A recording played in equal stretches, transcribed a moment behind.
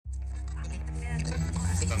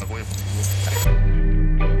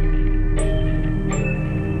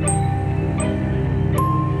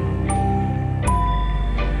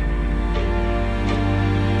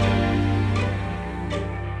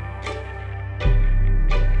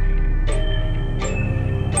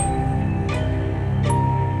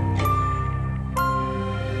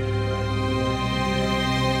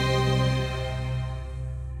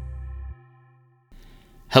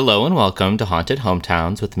Hello and welcome to Haunted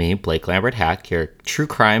Hometowns with me, Blake Lambert-Hack, your true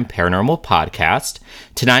crime paranormal podcast.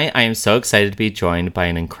 Tonight, I am so excited to be joined by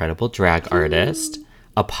an incredible drag artist,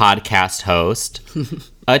 a podcast host,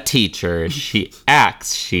 a teacher. She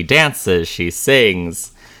acts, she dances, she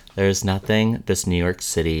sings. There's nothing this New York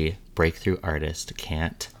City breakthrough artist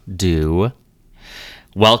can't do.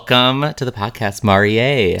 Welcome to the podcast,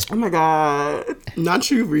 Marie. Oh my God. Not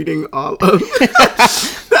you reading all of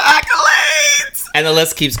the accolades. And the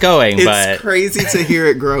list keeps going, It's crazy to hear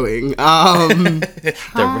it growing. The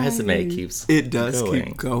resume keeps It does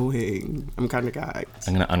keep going. I'm kind of gagged.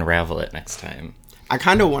 I'm going to unravel it next time. I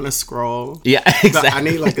kind of want to scroll. Yeah, exactly. But I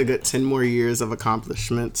need like a good 10 more years of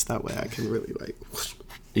accomplishments. That way I can really like...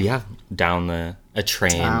 Yeah, down the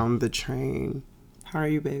train. Down the train. How are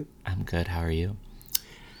you, babe? I'm good. How are you?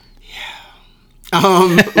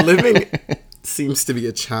 Living seems to be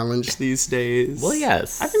a challenge these days. Well,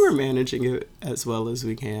 yes. I think we're managing it as well as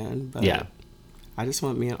we can. But yeah. I just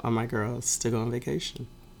want me and my girls to go on vacation.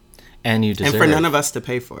 And you deserve And for none of us to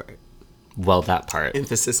pay for it. Well, that part.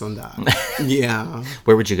 Emphasis on that. Yeah.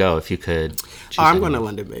 Where would you go if you could? I'm going to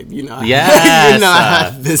London, babe. You know. Yes. I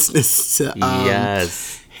have business to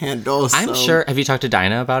yes. handle. So. I'm sure. Have you talked to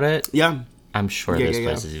Dinah about it? Yeah. I'm sure there's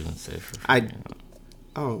places you can stay for free.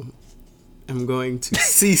 I'm going to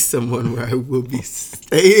see someone where I will be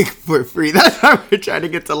staying for free. That's why we're trying to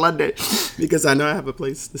get to London, because I know I have a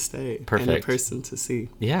place to stay. Perfect. And a person to see.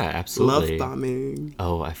 Yeah, absolutely. Love bombing.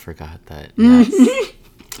 Oh, I forgot that. Yes.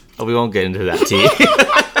 Oh, we won't get into that tea.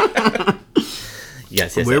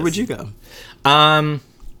 yes. Where would you go?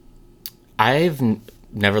 I've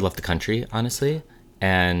never left the country, honestly,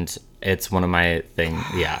 and it's one of my things.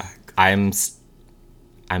 Yeah, I'm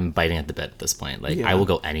biting at the bit at this point. Like, I will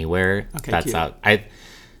go anywhere. Okay, that's cute. out.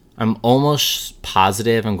 I'm almost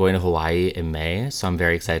positive I'm going to Hawaii in May, so I'm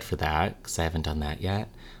very excited for that because I haven't done that yet.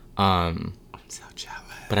 I'm so jealous.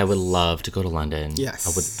 But I would love to go to London.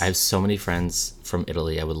 Yes. I have so many friends from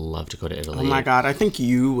Italy. I would love to go to Italy. Oh my God, I think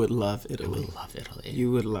you would love Italy. I would love Italy.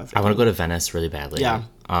 You would love it. I want to go to Venice really badly. Yeah.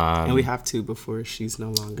 And we have to before she's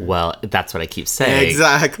no longer. Well, that's what I keep saying.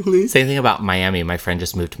 Exactly. Same thing about Miami. My friend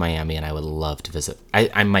just moved to Miami, and I would love to visit.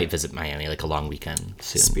 I might visit Miami like a long weekend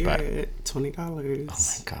soon. Spirit, $20.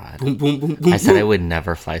 Oh my God. Boom, boom, boom, boom. I said I would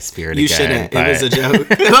never fly Spirit You again. shouldn't. But... It was a joke.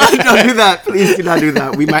 Don't do that. Please do not do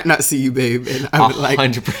that. We might not see you, babe. And I would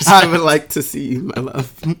 100%. I would like to see you, my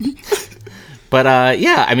love. But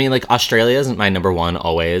yeah, I mean, like, Australia isn't my number one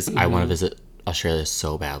always. I want to visit Australia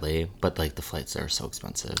so badly, but like the flights are so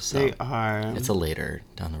expensive. So They are. It's a later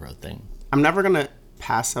down the road thing. I'm never gonna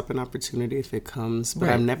pass up an opportunity if it comes, but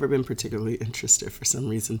Right. I've never been particularly interested for some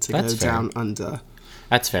reason to That's go fair. down under.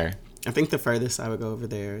 That's fair. I think the furthest I would go over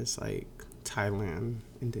there is like Thailand,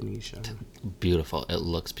 Indonesia. Beautiful. It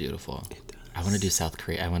looks beautiful. It does. I want to do South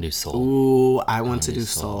Korea. I want to do Seoul. Ooh, I want to do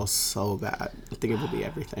Seoul so bad. I think it would be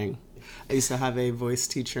everything. I used to have a voice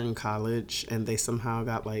teacher in college, and they somehow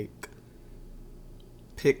got like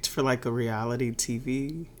picked for like a reality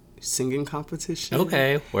TV singing competition.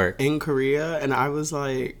 Okay, work. In Korea, and I was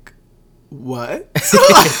like, what?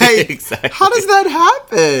 Like, Exactly. how does that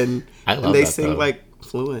happen? I love and they that, sing though. like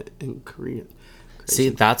fluent in Korean. Crazy. See,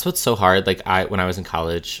 that's what's so hard. Like, when I was in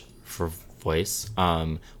college for voice,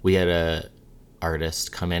 we had a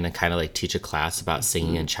artist come in and kind of like teach a class about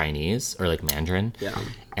singing in Chinese or like Mandarin. Yeah.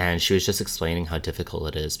 And she was just explaining how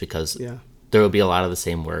difficult it is because Yeah. there will be a lot of the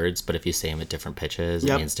same words, but if you say them at different pitches,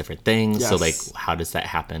 it means different things. So like, Yes. how does that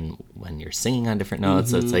happen when you're singing on different notes?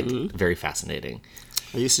 So it's like very fascinating.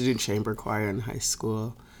 I used to do chamber choir in high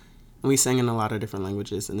school, and we sang in a lot of different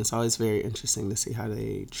languages, and it's always very interesting to see how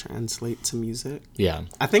they translate to music. Yeah.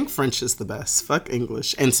 I think French is the best. Fuck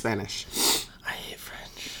English and Spanish. I hate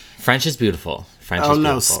French. French is beautiful. French Oh is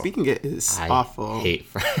no, beautiful. speaking it is I awful. hate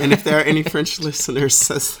French. And if there are any French listeners,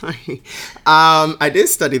 so sorry. I did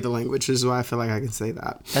study the language, which is why I feel like I can say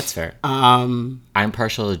that. That's fair. Um, I'm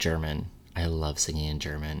partial to German. I love singing in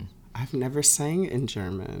German. I've never sang in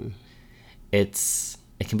German.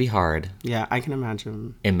 It can be hard Yeah, I can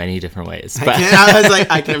imagine. in many different ways. I But was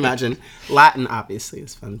like, I can imagine. Latin obviously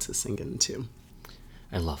is fun to sing in too.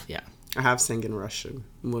 I love, yeah. I have sung in Russian.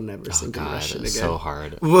 We'll never sing in God, Russian it's again. so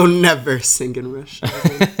hard. We'll never sing in Russian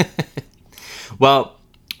again. Well,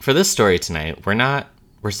 for this story tonight,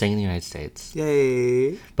 we're staying in the United States,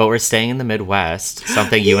 Yay. but we're staying in the Midwest,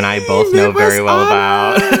 something you and I both know very well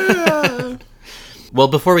about. about. Well,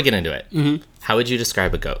 before we get into it, how would you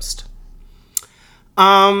describe a ghost?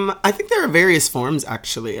 I think there are various forms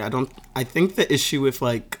actually. I think the issue with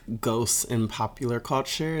like ghosts in popular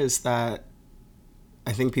culture is that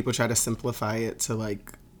I think people try to simplify it to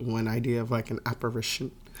like one idea of like an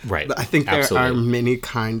apparition. Right. But I think there Absolutely. are many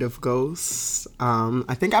kind of ghosts.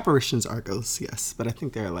 I think apparitions are ghosts, yes. But I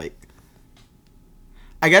think they're like...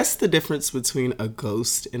 I guess the difference between a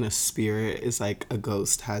ghost and a spirit is like a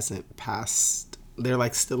ghost hasn't passed. They're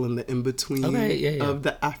like still in the in-between of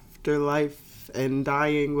the afterlife and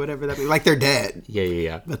dying, whatever that means. Like they're dead.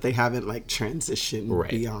 Yeah. But they haven't like transitioned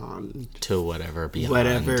beyond. To whatever beyond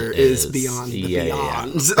Whatever is beyond the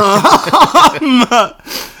beyond.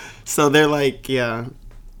 So they're like,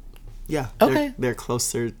 Okay. They're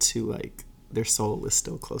closer to like, their soul is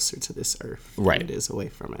still closer to this earth than it is away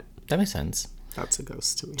from it. That makes sense. That's a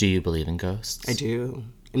ghost to me. Do you believe in ghosts? I do.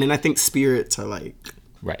 And then I think spirits are like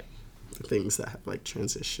right. the things that have like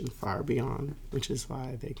transitioned far beyond, which is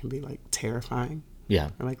why they can be like terrifying.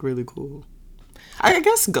 Yeah. Or like really cool. I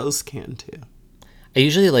guess ghosts can too. I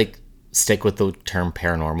usually like stick with the term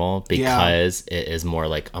paranormal because it is more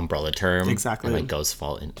like umbrella term. Exactly. And like ghost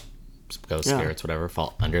spirits, whatever,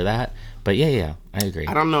 fall under that. But yeah, I agree.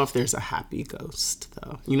 I don't know if there's a happy ghost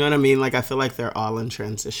though. You know what I mean? Like I feel like they're all in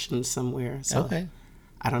transition somewhere. So okay.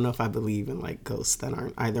 I don't know if I believe in like ghosts that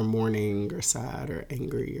aren't either mourning or sad or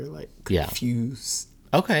angry or like confused.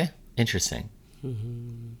 Okay. Interesting.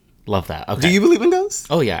 Mm-hmm. Love that. Okay. Do you believe in ghosts?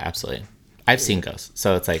 Oh yeah, absolutely. I've seen ghosts,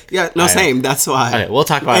 so it's like same. That's why. Okay, we'll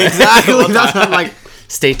talk about it. Exactly. That's why I'm like,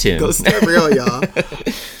 stay tuned. Ghosts are real, y'all.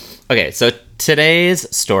 Okay, so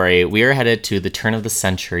today's story, we are headed to the turn of the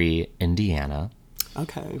century, Indiana.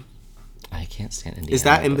 Okay. I can't stand Indiana. Is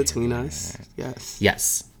that in between us? Yes.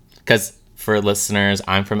 Yes. Because for listeners,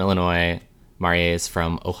 I'm from Illinois. Marie is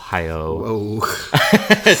from Ohio. Whoa.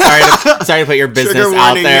 sorry to put your business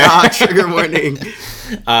out there. Yeah, trigger warning.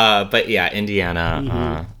 But yeah,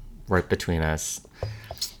 Indiana, right between us.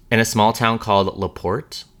 In a small town called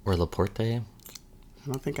LaPorte, or LaPorte. I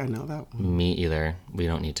don't think I know that one. Me either. We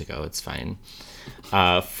don't need to go. It's fine.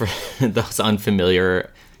 For those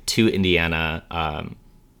unfamiliar to Indiana, I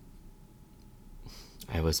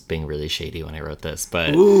was being really shady when I wrote this,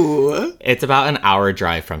 but it's about an hour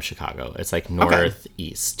drive from Chicago. It's like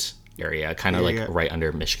northeast area, kind of like right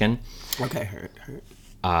under Michigan. Okay, heard.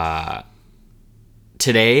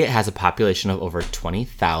 Today it has a population of over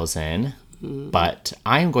 20,000, but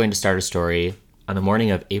I am going to start a story on the morning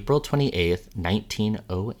of April 28th,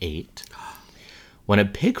 1908, when a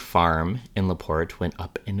pig farm in LaPorte went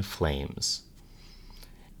up in flames.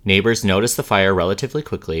 Neighbors noticed the fire relatively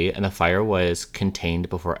quickly, and the fire was contained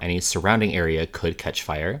before any surrounding area could catch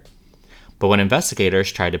fire. But when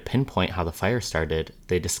investigators tried to pinpoint how the fire started,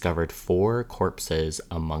 they discovered 4 corpses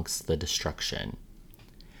amongst the destruction.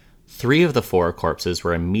 3 of the 4 corpses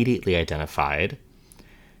were immediately identified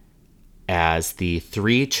as the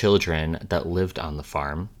 3 children that lived on the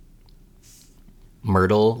farm: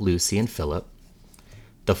 Myrtle, Lucy, and Philip.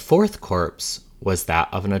 The 4th corpse was that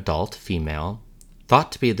of an adult female,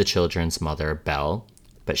 thought to be the children's mother, Belle,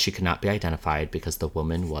 but she could not be identified because the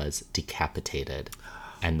woman was decapitated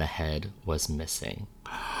and the head was missing.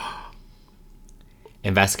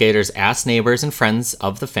 Investigators asked neighbors and friends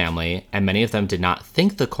of the family, and many of them did not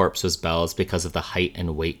think the corpse was Belle's because of the height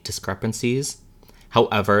and weight discrepancies.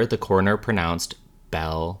 However, the coroner pronounced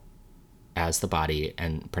Belle as the body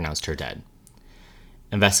and pronounced her dead.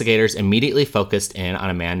 Investigators immediately focused in on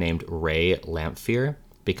a man named Ray Lamphere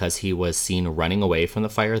because he was seen running away from the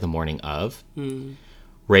fire the morning of.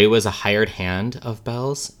 Ray was a hired hand of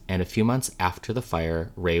Belle's, and a few months after the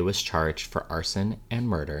fire, Ray was charged for arson and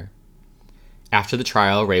murder. After the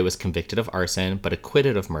trial, Ray was convicted of arson but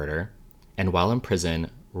acquitted of murder, and while in prison,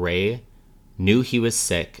 Ray knew he was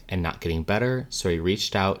sick and not getting better, so he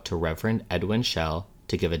reached out to Reverend Edwin Shell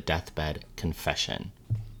to give a deathbed confession.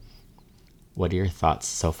 What are your thoughts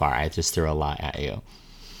so far? I just threw a lot at you.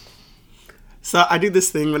 So I do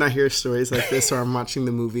this thing when I hear stories like this, or I'm watching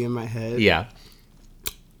the movie in my head. Yeah.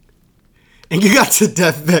 And you got to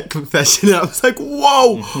deathbed confession, and I was like,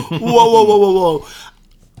 whoa.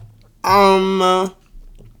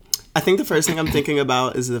 I think the first thing I'm thinking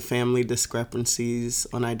about is the family discrepancies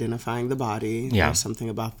on identifying the body. Yeah. There's something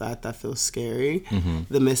about that feels scary. Mm-hmm.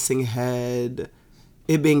 The missing head,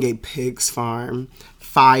 it being a pig's farm,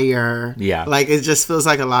 fire. Yeah. Like, it just feels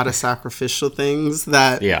like a lot of sacrificial things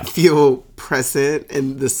that feel present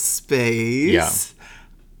in the space. Yeah.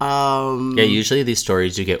 Usually these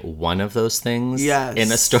stories, you get one of those things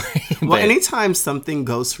in a story. Well, anytime something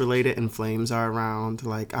ghost related and flames are around,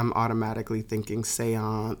 like, I'm automatically thinking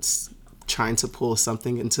seance, trying to pull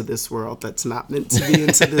something into this world that's not meant to be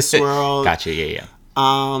into this world. Gotcha, yeah.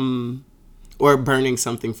 Or burning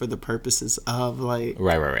something for the purposes of, like,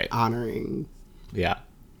 right. honoring. Yeah.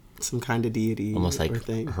 some kind of deity, almost like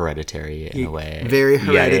thing. Hereditary in a way. Very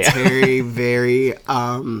Hereditary, very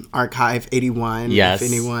Archive 81. Yes.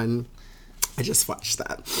 If anyone, I just watched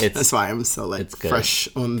that. That's why I'm so like fresh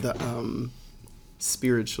on the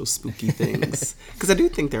spiritual spooky things, because I do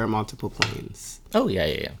think there are multiple planes. Oh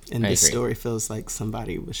yeah. And this story feels like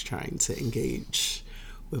somebody was trying to engage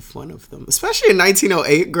with one of them, especially in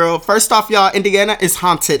 1908. Girl, first off, y'all, Indiana is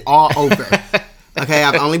haunted all over. Okay,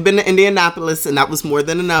 I've only been to Indianapolis, and that was more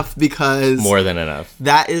than enough, because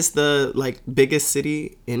that is the like biggest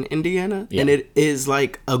city in Indiana, and it is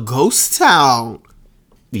like a ghost town.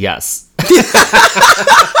 Yes.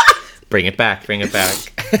 Bring it back.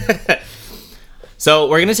 So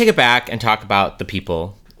we're gonna take it back and talk about the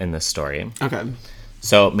people in this story. Okay.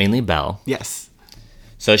 So mainly Belle. Yes.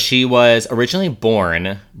 So she was originally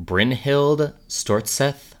born Brynhild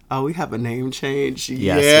Stortseth. Oh, we have a name change.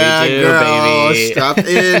 Yes, we do, girl. baby. Strap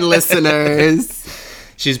in, listeners.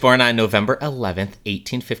 She's born on November 11th,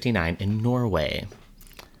 1859 in Norway.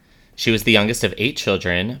 She was the youngest of 8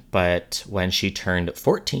 children, but when she turned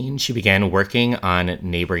 14, she began working on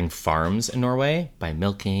neighboring farms in Norway by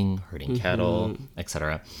milking, herding cattle,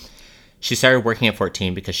 etc. She started working at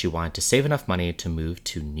 14 because she wanted to save enough money to move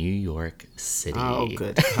to New York City. Oh,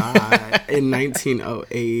 good God. In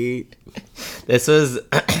 1908. This was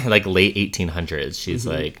like late 1800s. She's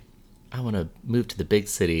like, I want to move to the big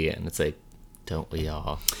city. And it's like, don't we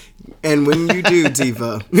all? And when you do,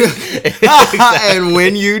 diva. And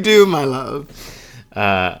when you do, my love.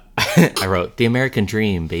 I wrote, the American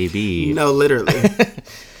dream, baby. No, literally.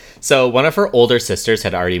 So one of her older sisters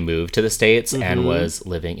had already moved to the States and was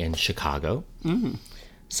living in Chicago.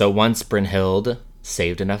 So once Brynhild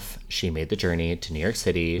saved enough, she made the journey to New York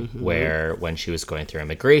City, where when she was going through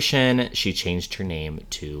immigration, she changed her name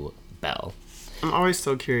to Belle. I'm always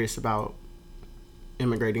so curious about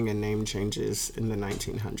immigrating and name changes in the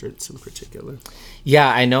 1900s in particular. Yeah,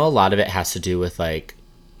 I know a lot of it has to do with like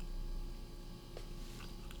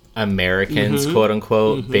Americans, quote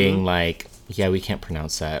unquote, being like, yeah, we can't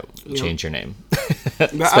pronounce that. Change your name.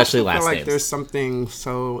 Especially last names. I feel like there's something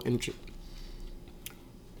so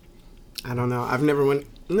I don't know. I've never went.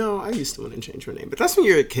 No, I used to want to change my name, but that's when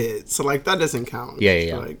you're a kid, so like that doesn't count.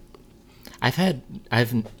 Yeah. Like, I've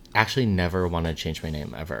actually never wanted to change my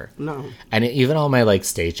name ever. No. And even all my like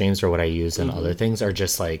stage names or what I use and other things are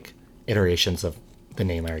just like iterations of the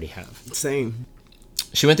name I already have. Same.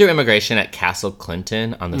 She went through immigration at Castle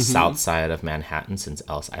Clinton on the south side of Manhattan, since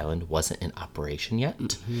Ellis Island wasn't in operation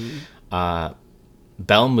yet.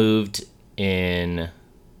 Belle moved in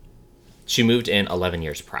 11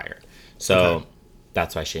 years prior. So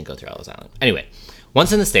that's why she didn't go through Ellis Island. Anyway,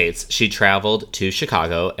 once in the States, she traveled to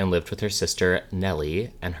Chicago and lived with her sister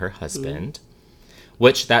Nellie and her husband,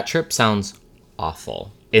 which that trip sounds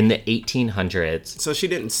awful. In the 1800s. So she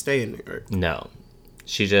didn't stay in New York? No.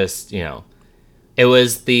 She just, it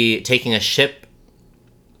was the taking a ship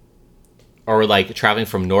or like traveling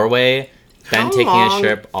from Norway, then taking a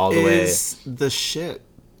ship all the way. Is the ship?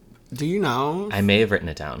 Do you know? I may have written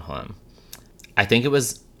it down. Hold on. I think it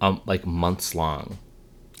was like months long.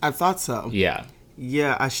 I thought so. Yeah.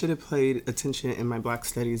 Yeah, I should have paid attention in my Black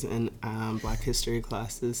Studies and Black History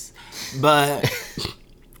classes. But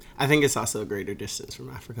I think it's also a greater distance from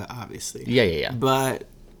Africa, obviously. Yeah. But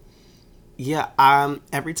yeah,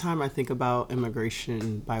 every time I think about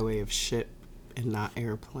immigration by way of ship and not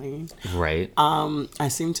airplane, right? I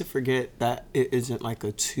seem to forget that it isn't like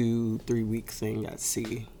a 2-3 week thing at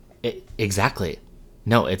sea. Exactly.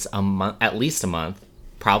 No, it's a month, at least a month,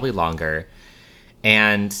 probably longer.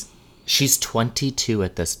 And she's 22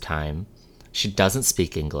 at this time. She doesn't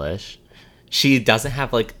speak English. She doesn't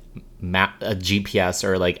have like a GPS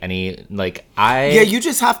or like any Yeah, you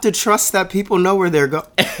just have to trust that people know where they're going.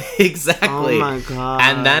 Exactly. Oh my God.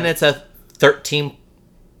 And then it's a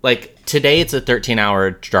today it's a 13-hour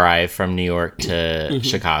drive from New York to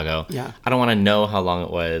Chicago. Yeah. I don't want to know how long it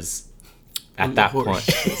was at that point.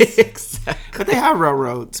 Exactly. But they have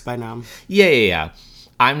railroads by now. Yeah.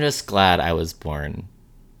 I'm just glad I was born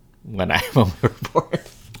when we were born.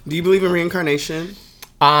 Do you believe in reincarnation?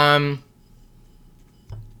 I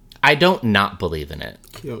don't not believe in it.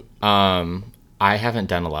 Yep. I haven't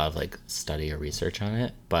done a lot of like study or research on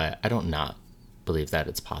it, but I don't not believe that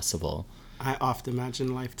it's possible. I often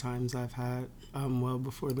imagine lifetimes I've had well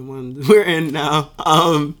before the one we're in now.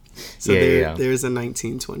 There's a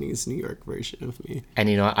 1920s New York version of me. And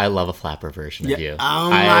you know what? I love a flapper version of you. Oh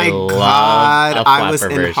my God. I was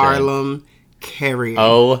in Harlem carrying.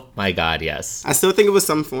 Oh my God, yes. I still think it was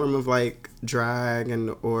some form of like drag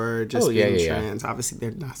or just being trans. Obviously they're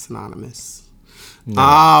not synonymous.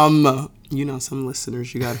 No. Some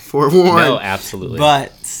listeners you gotta forewarn. No, absolutely.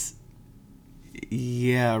 But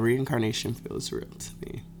Yeah, reincarnation feels real to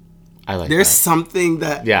me. I like There's that. something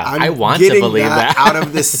that I want to believe that out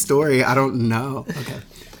of this story. I don't know. Okay.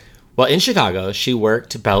 Well, in Chicago,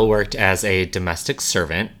 Belle worked as a domestic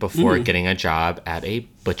servant before getting a job at a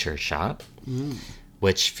butcher shop,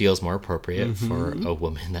 which feels more appropriate for a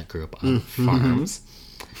woman that grew up on farms.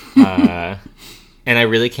 And I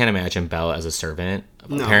really can't imagine Belle as a servant.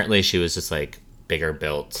 No. Apparently, she was just like bigger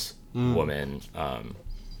built woman.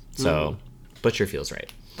 So butcher feels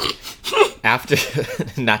right. After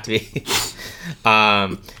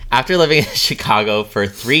after living in Chicago for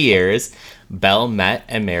 3 years, Belle met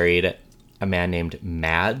and married a man named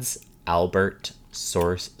Mads Albert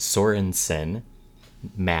Sorensen.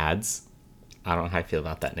 Mads. I don't know how I feel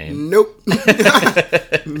about that name. Nope.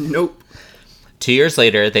 Nope. 2 years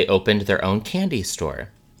later, they opened their own candy store,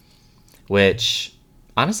 which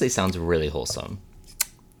honestly sounds really wholesome.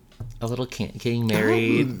 A little getting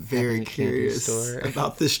married. I'm very curious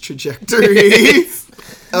about this trajectory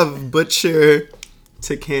of butcher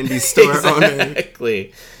to candy store owner.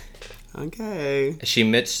 Exactly. Okay. She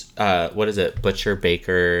mixed, butcher,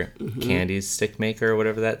 baker, candy stick maker,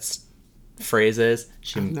 whatever that phrase is.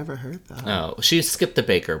 I've never heard that. No, she skipped the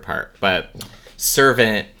baker part, but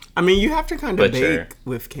servant. I mean, you have to kind of bake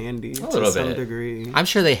with candy to some degree. I'm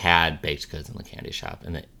sure they had baked goods in the candy shop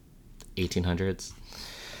in the 1800s.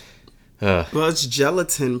 Well, it's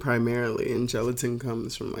gelatin primarily, and gelatin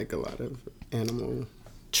comes from like a lot of animal.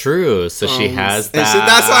 True, so she has that. And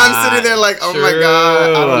that's why I'm sitting there like, oh my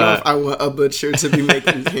god, I don't know if I want a butcher to be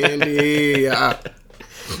making candy.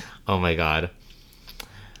 Oh my god.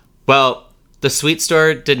 Well, the sweet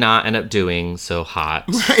store did not end up doing so hot.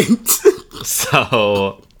 Right.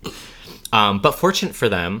 So, but fortunate for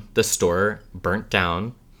them, the store burnt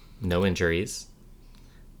down, no injuries,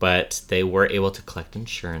 but they were able to collect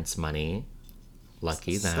insurance money.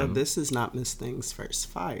 Lucky them. So this is not Miss Thing's first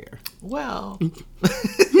fire. Well,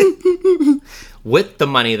 with the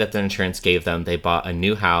money that the insurance gave them, they bought a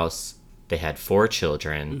new house. They had 4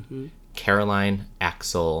 children, Caroline,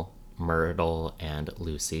 Axel, Myrtle, and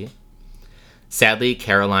Lucy. Sadly,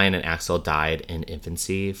 Caroline and Axel died in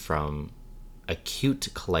infancy from acute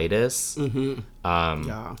colitis.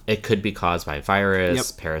 It could be caused by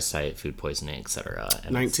virus, parasite, food poisoning, etc.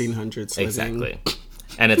 1900s. Exactly.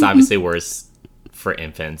 And it's obviously worse for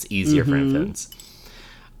infants, easier for infants.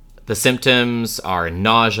 The symptoms are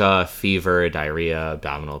nausea, fever, diarrhea,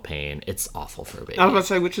 abdominal pain. It's awful for a baby. I was about to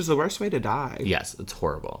say, which is the worst way to die. Yes, it's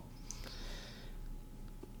horrible.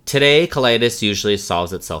 Today, colitis usually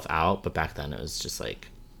solves itself out, but back then it was just like,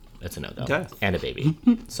 it's a no-go. Death. And a baby.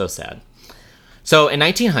 So sad. So in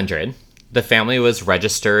 1900, the family was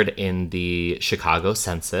registered in the Chicago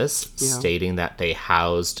census, stating that they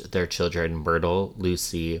housed their children Myrtle,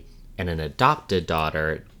 Lucy, and an adopted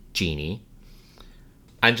daughter, Jeannie.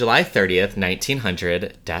 On July 30th,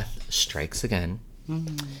 1900, death strikes again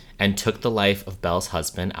and took the life of Belle's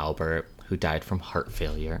husband, Albert, who died from heart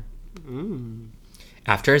failure.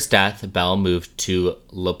 After his death, Belle moved to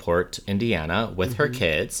LaPorte, Indiana, with her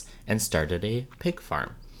kids and started a pig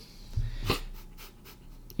farm.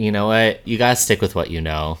 You know what? You gotta stick with what you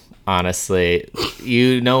know. Honestly,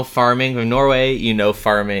 you know farming from Norway. You know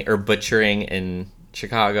farming or butchering in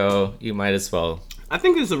Chicago. You might as well. I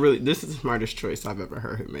think this is the smartest choice I've ever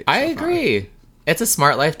heard him make. I agree. It's a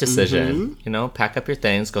smart life decision. You know, pack up your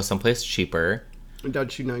things, go someplace cheaper.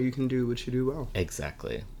 Don't you know you can do what you do well?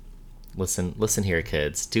 Exactly. Listen here,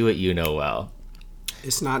 kids. Do what you know well.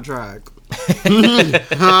 It's not drag.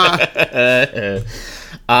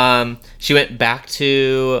 She went back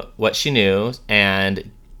to what she knew,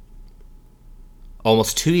 and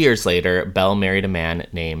almost 2 years later, Belle married a man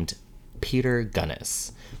named Peter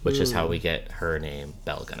Gunness, which is how we get her name,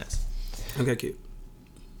 Belle Gunness. Okay, cute.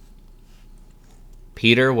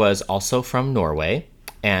 Peter was also from Norway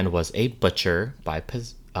and was a butcher by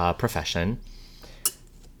profession.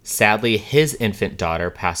 Sadly, his infant daughter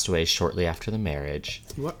passed away shortly after the marriage.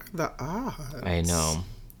 What are the odds? I know.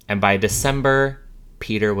 And by December,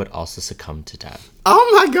 Peter would also succumb to death.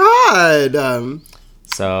 Oh my god!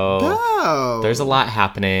 So, there's a lot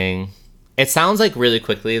happening. It sounds like really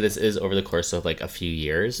quickly, this is over the course of like a few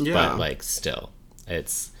years, but like still,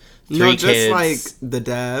 it's 3 kids. Just like the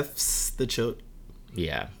deaths, the children.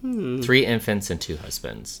 Yeah. 3 infants and 2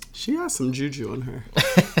 husbands. She has some juju on her.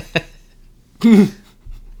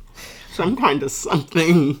 Some kind of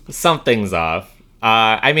something. Something's off.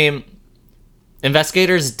 I mean,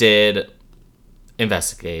 investigators did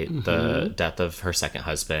investigate the death of her second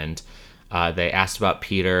husband. They asked about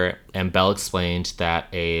Peter, and Belle explained that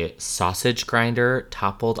a sausage grinder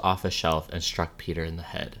toppled off a shelf and struck Peter in the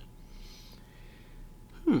head.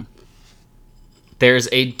 There's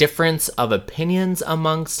a difference of opinions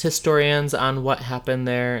amongst historians on what happened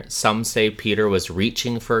there. Some say Peter was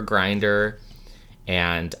reaching for a grinder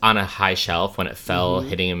and on a high shelf when it fell,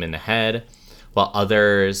 hitting him in the head, while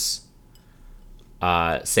others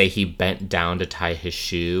say he bent down to tie his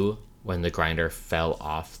shoe when the grinder fell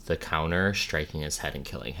off the counter, striking his head and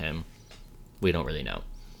killing him. We don't really know.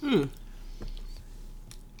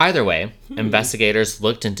 Either way, investigators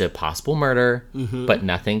looked into possible murder, but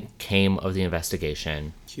nothing came of the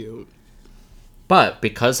investigation. Cute. But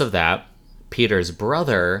because of that, Peter's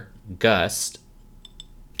brother, Gus,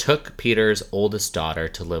 took Peter's oldest daughter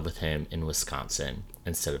to live with him in Wisconsin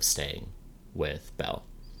instead of staying with Belle.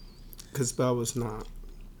 Because Belle was not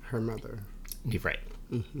her mother. You're right.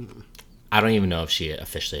 I don't even know if she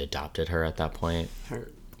officially adopted her at that point.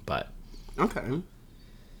 But... Okay.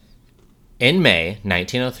 In May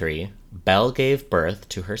 1903, Belle gave birth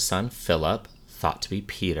to her son Philip, thought to be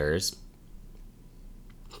Peter's.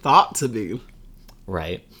 Thought to be.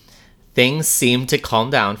 Right. Things seemed to calm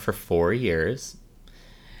down for 4 years.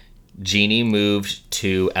 Jeannie moved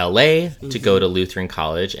to LA to go to Lutheran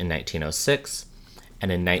College in 1906.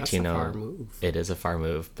 And in 1900, That's a far move. It is a far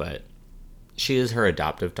move, but she is her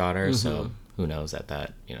adoptive daughter, so who knows at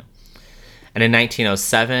that, you know. And in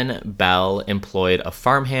 1907, Belle employed a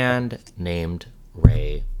farmhand named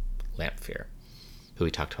Ray Lamphere, who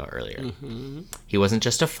we talked about earlier. He wasn't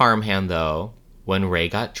just a farmhand, though. When Ray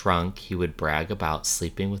got drunk, he would brag about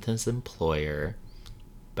sleeping with his employer,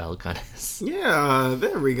 Belle Gunness. Yeah,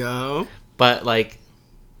 there we go. But, like,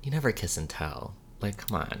 you never kiss and tell. Like,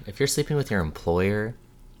 come on. If you're sleeping with your employer,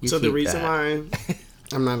 you So keep the reason that. why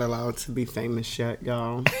I'm not allowed to be famous yet,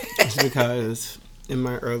 y'all, is because in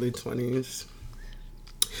my early 20s,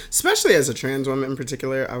 especially as a trans woman in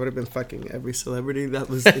particular, I would have been fucking every celebrity that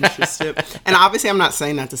was interested. And obviously, I'm not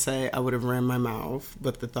saying that to say I would have ran my mouth,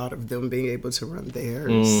 but the thought of them being able to run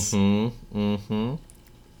theirs.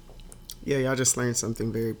 Yeah, y'all just learned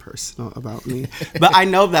something very personal about me. But I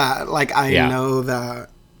know that. Like, I know that.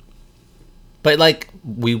 But, like,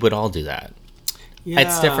 we would all do that. Yeah.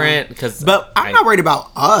 It's different because... But I'm not worried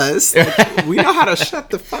about us. Like, we know how to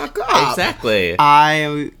shut the fuck up. Exactly.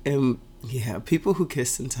 I am... Yeah, people who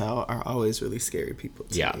kiss and tell are always really scary people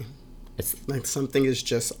to me. It's like something is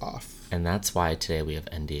just off. And that's why today we have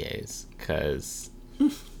NDAs, because...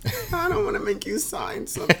 I don't want to make you sign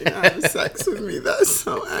something to have sex with me. That's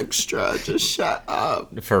so extra. Just shut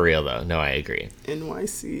up. For real, though. No, I agree.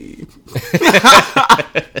 NYC.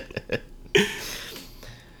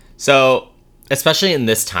 So, especially in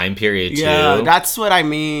this time period, too. Yeah, that's what I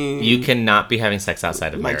mean. You cannot be having sex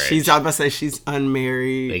outside of marriage. I'm about to say she's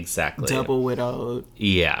unmarried. Exactly. Double widowed.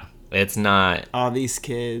 Yeah. It's not... All these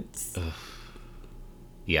kids. Ugh.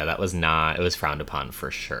 Yeah, that was not... It was frowned upon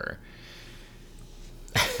for sure.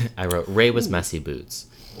 I wrote, Ray was messy boots.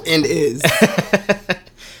 And is.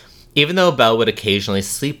 Even though Belle would occasionally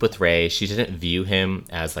sleep with Ray, she didn't view him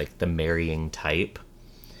as, like, the marrying type.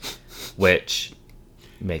 Which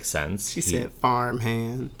makes sense. She said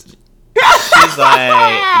farmhand. She's like,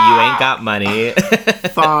 you ain't got money.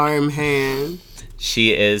 Farmhand.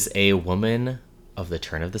 She is a woman of the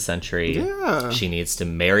turn of the century. Yeah. She needs to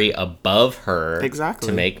marry above her exactly.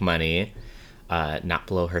 to make money, not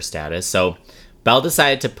below her status. So Belle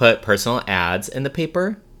decided to put personal ads in the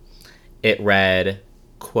paper. It read,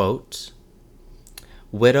 quote,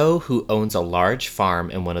 widow who owns a large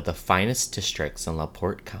farm in one of the finest districts in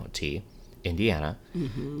LaPorte County, Indiana,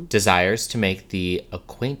 desires to make the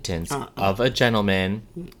acquaintance of a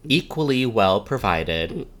gentleman equally well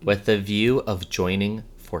provided with the view of joining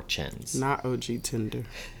fortunes. Not OG Tinder.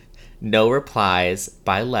 No replies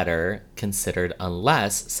by letter considered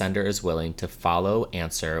unless sender is willing to follow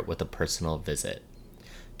answer with a personal visit.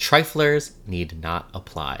 Triflers need not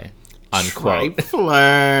apply. Unquote.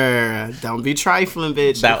 Trifler. Don't be trifling,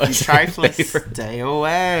 bitch. That if was you trifling, stay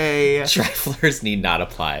away. Triflers need not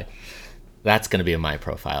apply. That's going to be in my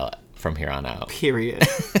profile from here on out. Period.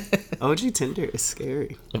 OG Tinder is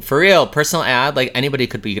scary. For real, personal ad, like anybody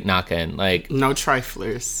could be knocking. Like no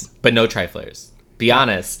triflers. But no triflers. Be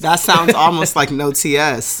honest. That sounds almost like no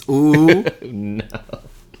TS. Ooh. No.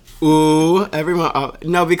 Ooh. Everyone.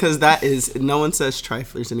 No, because that is, no one says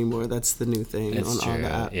triflers anymore. That's the new thing it's on true. all the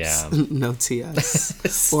apps. Yeah. No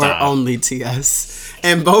TS. Or only TS.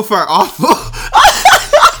 And both are awful.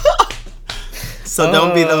 So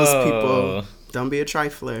don't be those people. Don't be a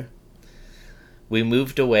trifler. We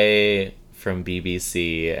moved away from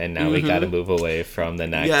BBC, and now we got to move away from the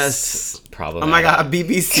next problem. Oh my God,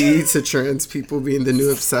 BBC to trans people being the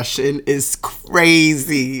new obsession is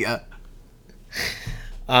crazy.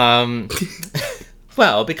 Well,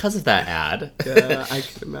 Well, because of that ad, Yeah, I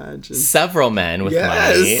can imagine. Several men with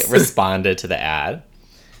money responded to the ad.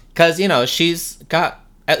 Because, you know, she's got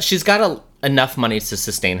enough money to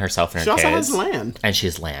sustain herself and her kids. She also has land. And she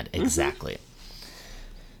has land, exactly.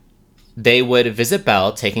 They would visit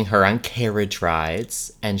Belle, taking her on carriage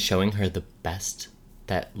rides and showing her the best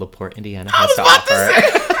that LaPorte, Indiana has to offer.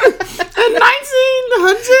 In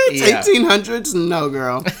 1800s? No,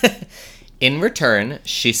 girl. In return,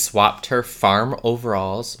 she swapped her farm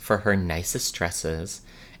overalls for her nicest dresses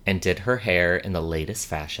and did her hair in the latest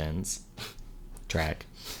fashions. Drag.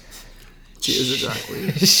 She is a drag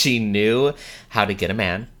queen. She knew how to get a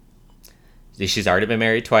man. She's already been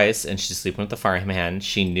married twice, and she's sleeping with a farm hand.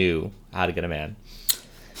 She knew how to get a man.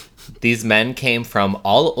 These men came from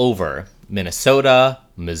all over Minnesota,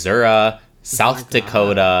 Missouri, South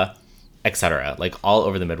Dakota, etc. Like all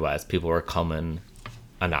over the Midwest. People were coming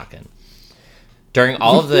a-knocking. During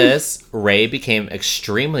all of this, Ray became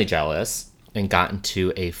extremely jealous and got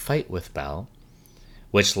into a fight with Belle,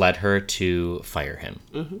 which led her to fire him.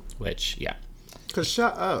 Mm-hmm. Which, yeah. Because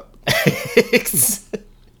shut up.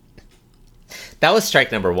 That was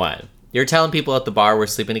strike number one. You're telling people at the bar we're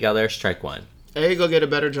sleeping together, strike one. Hey, go get a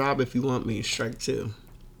better job if you want me, strike two.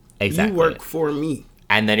 Exactly. You work for me.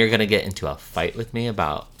 And then you're going to get into a fight with me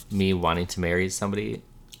about me wanting to marry somebody.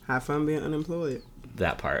 Have fun being unemployed.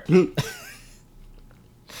 That part.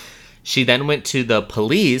 She then went to the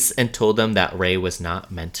police and told them that Ray was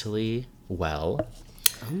not mentally well.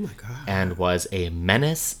 Oh my God. And was a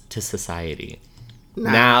menace to society.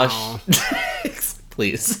 Now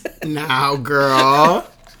please. Now, girl.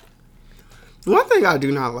 One thing I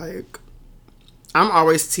do not like, I'm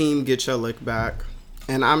always team get your lick back.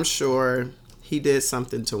 And I'm sure he did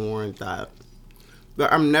something to warrant that.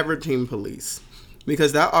 But I'm never team police.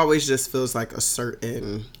 Because that always just feels like a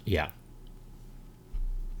certain... Yeah.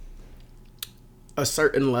 A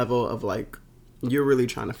certain level of like, you're really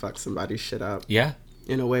trying to fuck somebody's shit up. Yeah.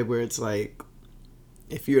 In a way where it's like,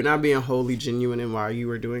 if you're not being wholly genuine in why you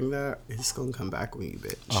were doing that, it's going to come back on you,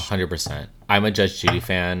 bitch. 100%. I'm a Judge Judy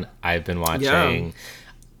fan. I've been watching... Yeah.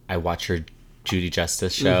 I watch her Judy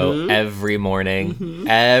Justice show every morning. Mm-hmm.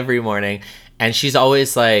 Every morning. And she's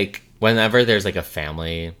always like, whenever there's like a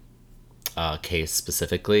family case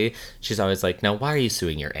specifically, she's always like, now why are you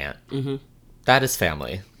suing your aunt? Mm-hmm. That is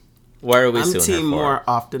family. Why are we suing her for? I'm team more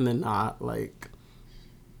often than not, like,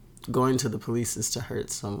 going to the police is to hurt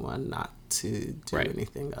someone, not to do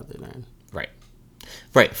anything other than... Right.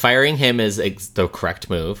 Firing him is the correct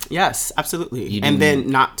move. Yes, absolutely. And then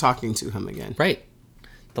not talking to him again. Right.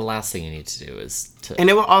 The last thing you need to do is to... And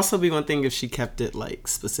it would also be one thing if she kept it, like,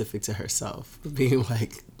 specific to herself. Being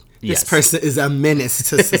like, this person is a menace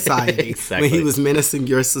to society. Exactly. When he was menacing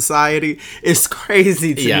your society, it's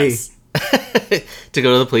crazy to me. To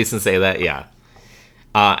go to the police and say that, yeah.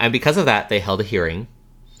 And because of that, they held a hearing.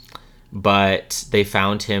 But they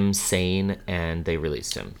found him sane and they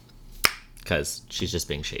released him. Because she's just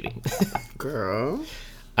being shady. Girl.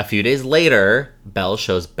 A few days later, Belle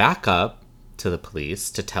shows back up to the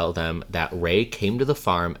police to tell them that Ray came to the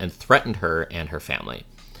farm and threatened her and her family.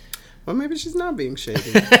 Well, maybe she's not being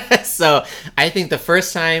shady. So, I think the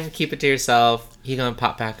first time, keep it to yourself. He gonna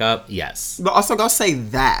pop back up? Yes. But also go say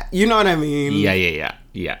that. You know what I mean?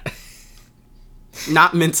 Yeah.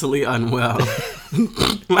 Not mentally unwell.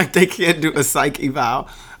 Like they can't do a psych eval.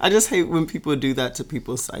 I just hate when people do that to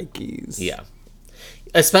people's psyches. Yeah.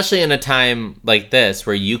 Especially in a time like this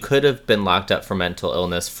where you could have been locked up for mental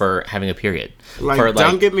illness for having a period. Like,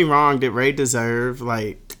 don't get me wrong. Did Ray deserve,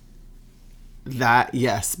 like, that?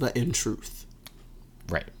 Yes, but in truth.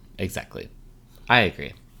 Right. Exactly. I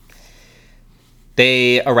agree.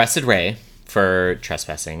 They arrested Ray for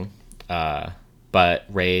trespassing, but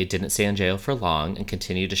Ray didn't stay in jail for long and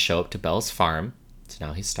continued to show up to Belle's farm. So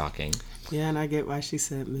now he's stalking. Yeah, and I get why she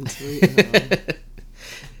said mentally ill.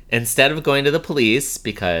 Instead of going to the police,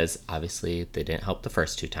 because obviously they didn't help the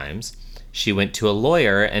first two times, she went to a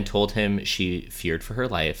lawyer and told him she feared for her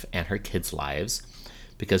life and her kids' lives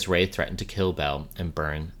because Ray threatened to kill Belle and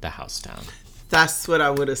burn the house down. That's what I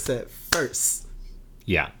would have said first.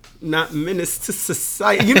 Yeah. Not menace to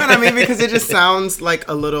society. You know what I mean? Because it just sounds like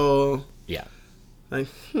a little... Yeah. Like,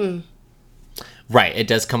 Right. It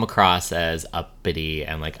does come across as uppity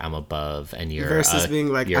and like I'm above and you're... Versus being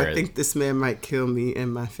like, I think this man might kill me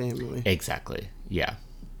and my family. Exactly. Yeah.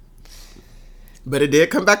 But it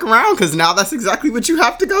did come back around because now that's exactly what you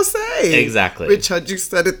have to go say. Exactly. Which had you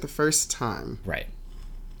said it the first time. Right.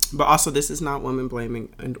 But also, this is not woman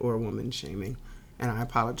blaming and or woman shaming. And I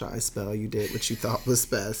apologize, Belle. You did what you thought was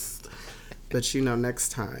best. But, next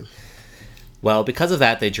time. Well, because of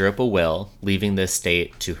that, they drew up a will, leaving the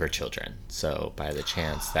estate to her children. So, by the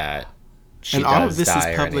chance that she and does all of this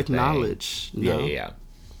die is or public anything, knowledge. No? yeah.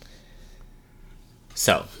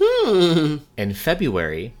 So, in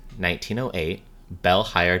February 1908, Belle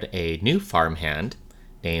hired a new farmhand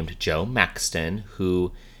named Joe Maxton,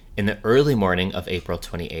 who, in the early morning of April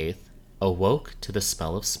 28th, awoke to the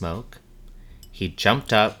smell of smoke. He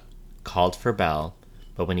jumped up, called for Belle,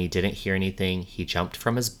 but when he didn't hear anything, he jumped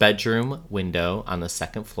from his bedroom window on the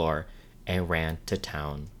second floor and ran to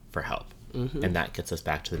town for help. Mm-hmm. And that gets us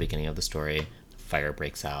back to the beginning of the story. Fire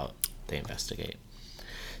breaks out. They investigate.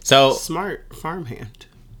 So, smart farmhand.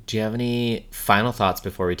 Do you have any final thoughts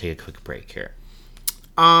before we take a quick break here?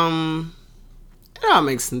 It all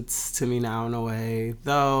makes sense to me now in a way,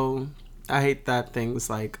 though I hate that things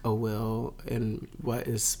like a will and what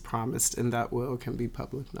is promised in that will can be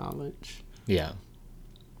public knowledge. Yeah.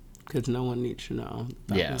 Because no one needs to know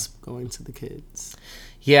that was going to the kids.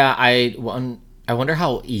 Yeah, I wonder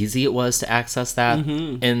how easy it was to access that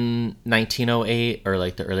in 1908 or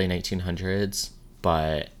like the early 1900s,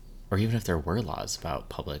 or even if there were laws about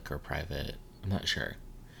public or private. I'm not sure.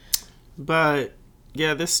 But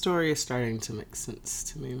yeah, this story is starting to make sense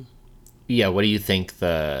to me. Yeah, what do you think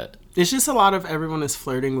It's just a lot of everyone is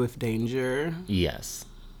flirting with danger. Yes.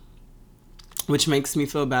 Which makes me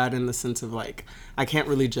feel bad in the sense of like, I can't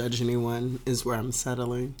really judge anyone is where I'm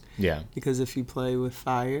settling. Yeah. Because if you play with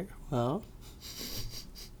fire, well...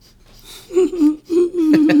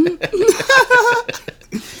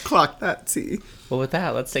 Clock that tea. Well, with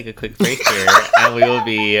that, let's take a quick break here, and we will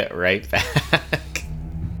be right back.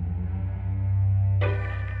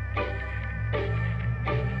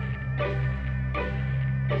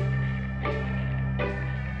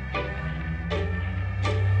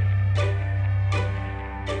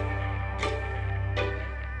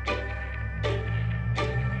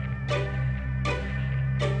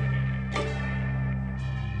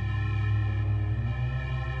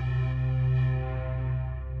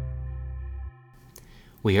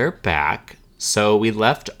 We are back. So we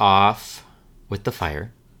left off with the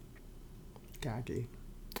fire. Gaggy.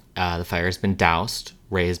 The fire has been doused.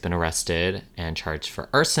 Ray has been arrested and charged for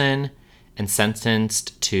arson and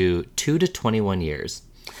sentenced to 2 to 21 years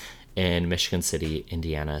in Michigan City,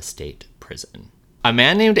 Indiana State Prison. A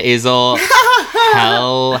man named Azel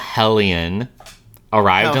Helhelian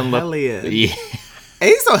arrived in... Yeah.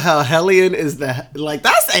 Azel Helhelian is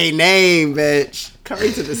that's a name, bitch.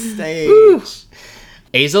 Coming to the stage.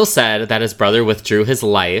 Azel said that his brother withdrew his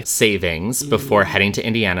life savings before heading to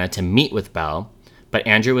Indiana to meet with Belle, but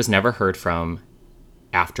Andrew was never heard from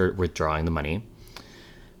after withdrawing the money.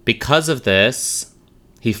 Because of this,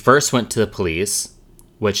 he first went to the police,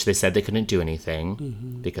 which they said they couldn't do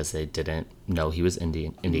anything because they didn't know he was in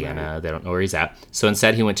Indiana. Right. They don't know where he's at. So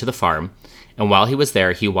instead, he went to the farm, and while he was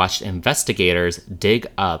there, he watched investigators dig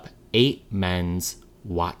up 8 men's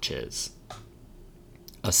watches,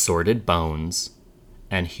 assorted bones,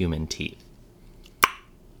 and human teeth.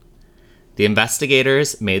 The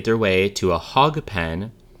investigators made their way to a hog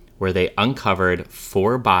pen where they uncovered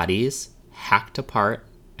 4 bodies hacked apart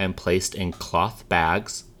and placed in cloth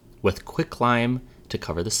bags with quicklime to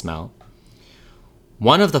cover the smell.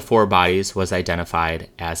 One of the 4 bodies was identified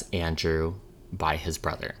as Andrew by his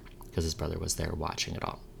brother because his brother was there watching it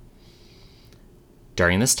all.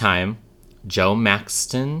 During this time, Joe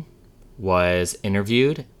Maxton was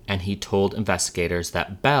interviewed, and he told investigators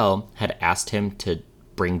that Belle had asked him to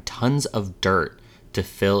bring tons of dirt to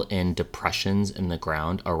fill in depressions in the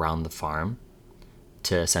ground around the farm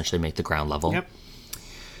to essentially make the ground level. Yep.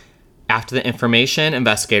 After the information,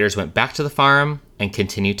 investigators went back to the farm and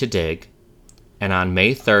continued to dig. And on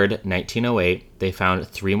May 3rd, 1908, they found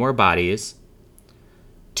 3 more bodies.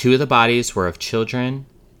 2 of the bodies were of children,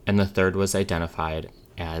 and the third was identified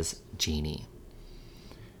as Jeannie.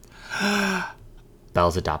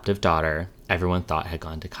 Belle's adoptive daughter, everyone thought had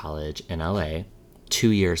gone to college in LA 2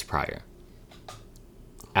 years prior.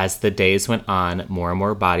 As the days went on, more and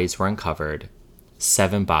more bodies were uncovered.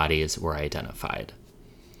 7 bodies were identified.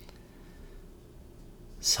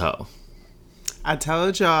 So, I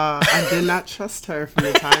told y'all I did not trust her from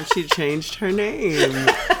the time she changed her name.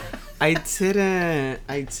 I didn't.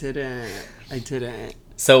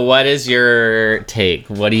 So what is your take?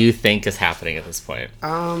 What do you think is happening at this point?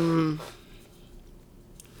 I'm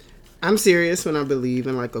serious when I believe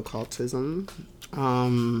in like occultism.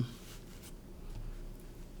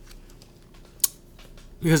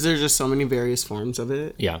 Because there's just so many various forms of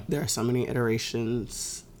it. Yeah. There are so many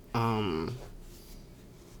iterations. I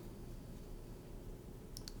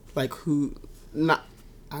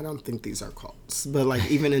don't think these are cults, but like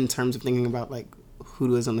even in terms of thinking about like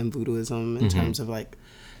hoodooism and voodooism in terms of like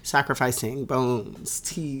sacrificing bones,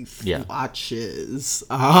 teeth, watches.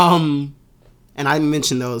 And I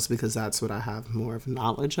mention those because that's what I have more of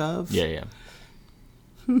knowledge of. Yeah.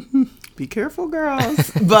 Be careful,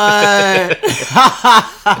 girls. But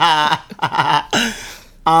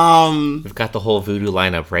we've got the whole voodoo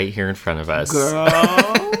lineup right here in front of us. Girl,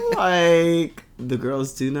 like, the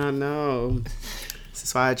girls do not know. This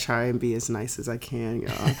is why I try and be as nice as I can,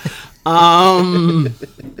 y'all.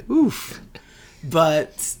 Oof.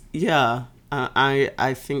 But yeah,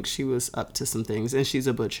 I think she was up to some things, and she's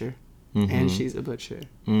a butcher. And she's a butcher.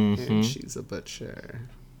 And she's a butcher.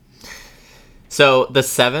 So the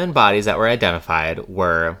 7 bodies that were identified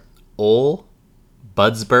were Ole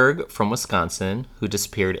Budsberg from Wisconsin, who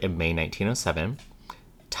disappeared in May 1907.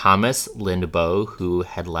 Thomas Lindboe, who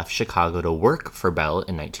had left Chicago to work for Belle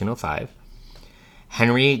in 1905.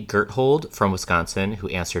 Henry Gerthold from Wisconsin, who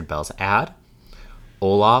answered Belle's ad.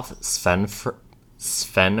 Olaf Svenherud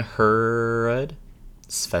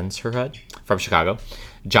from Chicago.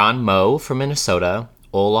 John Moe from Minnesota.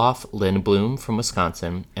 Olaf Lindblom from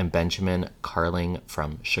Wisconsin, and Benjamin Carling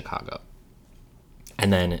from Chicago.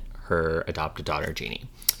 And then her adopted daughter, Jeannie.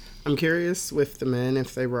 I'm curious with the men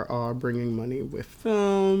if they were all bringing money with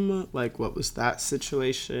them. Like, what was that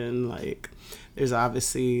situation? Like, there's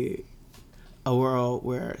obviously a world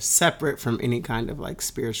where, separate from any kind of like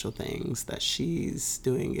spiritual things, that she's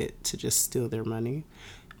doing it to just steal their money.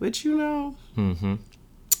 Which, the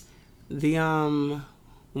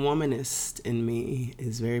womanist in me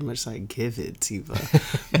is very much like, give it, Tiva.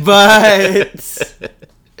 But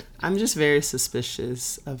I'm just very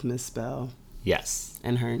suspicious of Miss Belle. Yes.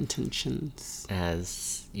 And her intentions.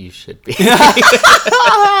 As you should be.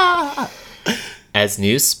 As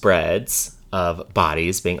news spreads of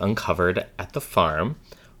bodies being uncovered at the farm,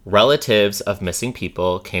 relatives of missing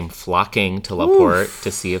people came flocking to LaPorte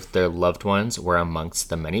to see if their loved ones were amongst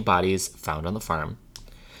the many bodies found on the farm.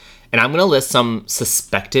 And I'm going to list some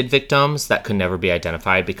suspected victims that could never be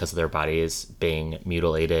identified because of their bodies being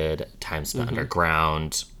mutilated, time spent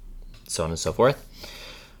underground, so on and so forth.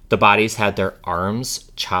 The bodies had their arms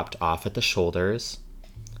chopped off at the shoulders,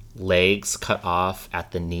 legs cut off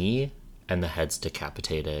at the knee, and the heads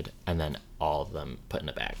decapitated, and then all of them put in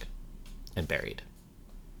a bag and buried.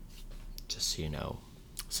 Just so you know.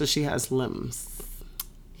 So she has limbs.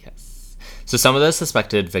 Yes. So some of the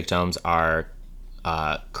suspected victims are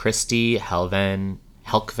Christy Helkven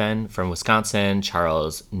from Wisconsin,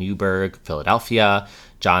 Charles Newberg, Philadelphia,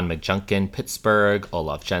 John McJunkin, Pittsburgh,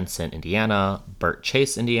 Olaf Jensen, Indiana, Bert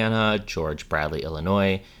Chase, Indiana, George Bradley,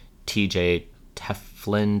 Illinois, TJ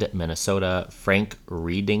Teflind, Minnesota, Frank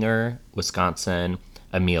Riedinger, Wisconsin,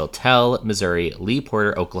 Emil Tell, Missouri, Lee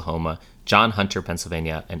Porter, Oklahoma, John Hunter,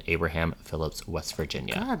 Pennsylvania, and Abraham Phillips, West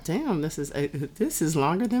Virginia. God damn, this is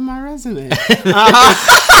longer than my resume.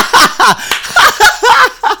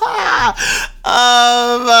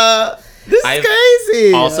 This is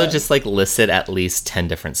crazy. Also just like listed at least 10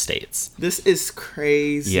 different states. This is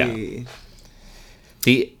crazy.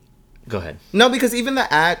 Yeah. Go ahead. No, because even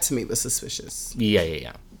the ad to me was suspicious.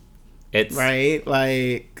 Yeah. It's right,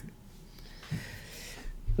 like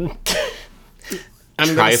I'm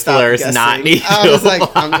Triflers not needed. I was like,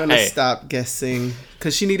 I'm gonna stop guessing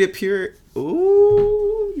because she needed pure.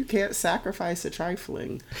 Ooh, you can't sacrifice a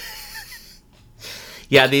trifling.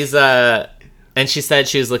 Yeah, these and she said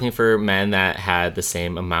she was looking for men that had the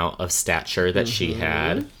same amount of stature that she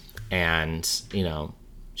had, and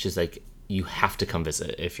she's like, you have to come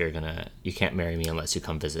visit if you're gonna. You can't marry me unless you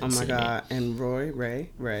come visit. Oh my god! Me. And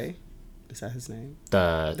Ray, is that his name?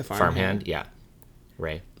 The farmhand, yeah.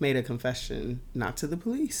 Ray made a confession, not to the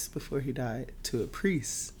police before he died, to a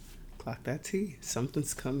priest. Clock that T.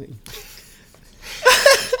 Something's coming.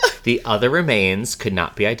 The other remains could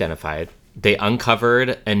not be identified. They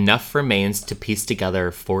uncovered enough remains to piece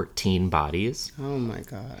together 14 bodies. Oh my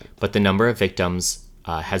god. But the number of victims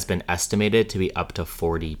has been estimated to be up to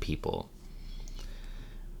 40 people.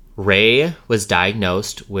 Ray was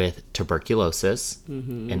diagnosed with tuberculosis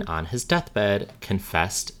and on his deathbed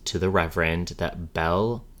confessed to the Reverend that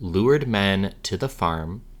Belle lured men to the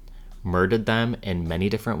farm, murdered them in many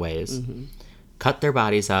different ways, cut their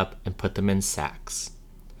bodies up and put them in sacks.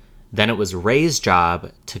 Then it was Ray's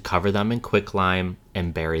job to cover them in quicklime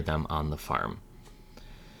and bury them on the farm.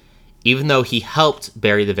 Even though he helped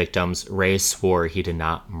bury the victims, Ray swore he did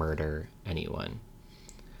not murder anyone.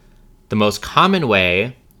 The most common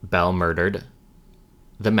way Belle murdered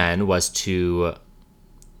the men was to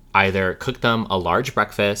either cook them a large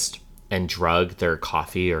breakfast and drug their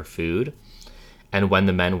coffee or food, and when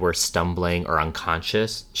the men were stumbling or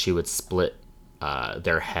unconscious, she would split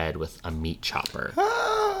their head with a meat chopper.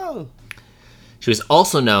 Oh! She was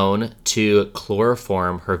also known to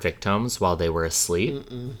chloroform her victims while they were asleep.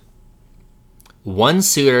 One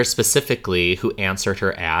suitor specifically who answered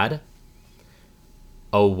her ad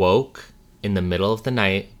awoke in the middle of the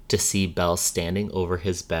night to see Belle standing over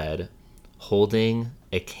his bed, holding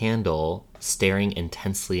a candle, staring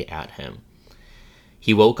intensely at him.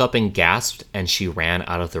 He woke up and gasped, and she ran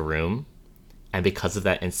out of the room. And because of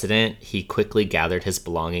that incident, he quickly gathered his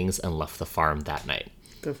belongings and left the farm that night.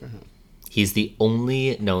 Good for him. He's the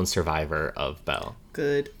only known survivor of Belle.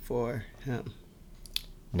 Good for him.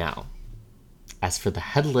 Now, as for the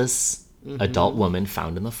headless adult woman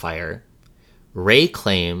found in the fire, Ray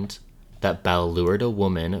claimed that Belle lured a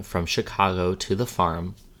woman from Chicago to the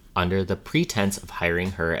farm under the pretense of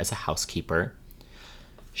hiring her as a housekeeper.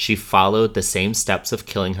 She followed the same steps of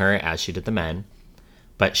killing her as she did the men,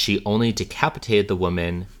 but she only decapitated the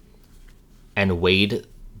woman and weighed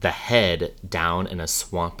the head down in a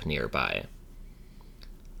swamp nearby.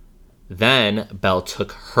 Then Belle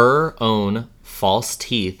took her own false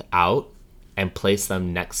teeth out and placed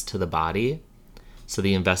them next to the body, so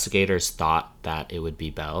the investigators thought that it would be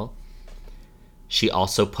Belle. She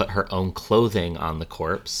also put her own clothing on the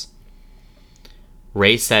corpse.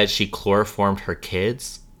 Ray said she chloroformed her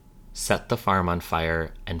kids, set the farm on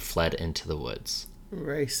fire, and fled into the woods.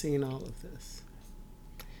 Ray seen all of this.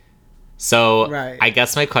 So, right. I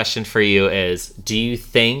guess my question for you is, do you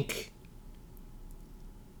think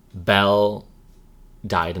Belle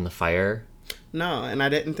died in the fire? No, and I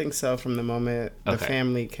didn't think so from the moment the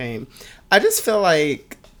family came. I just feel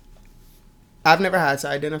like I've never had to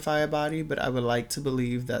identify a body, but I would like to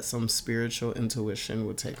believe that some spiritual intuition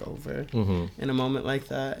would take over in a moment like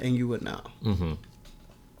that, and you would know.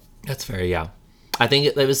 That's fair, yeah. I think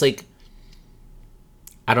it was like,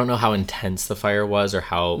 I don't know how intense the fire was or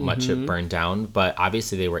how much it burned down, but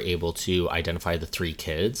obviously they were able to identify the 3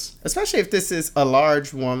 kids. Especially if this is a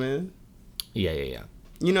large woman. Yeah.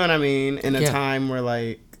 You know what I mean? In a time where,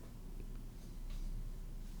 like,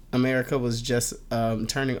 America was just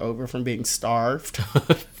turning over from being starved,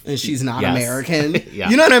 and she's not American.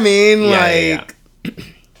 You know what I mean?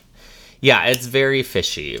 Yeah, it's very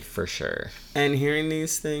fishy, for sure. And hearing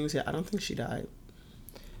these things, I don't think she died.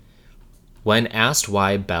 When asked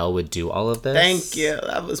why Belle would do all of this... Thank you.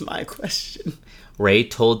 That was my question. Ray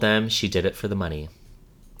told them she did it for the money.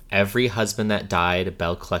 Every husband that died,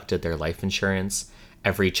 Belle collected their life insurance.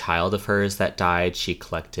 Every child of hers that died, she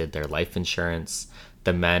collected their life insurance.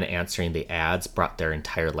 The men answering the ads brought their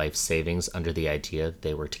entire life savings under the idea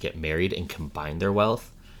they were to get married and combine their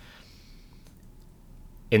wealth.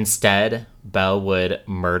 Instead, Belle would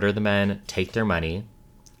murder the men, take their money,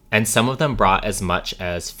 and some of them brought as much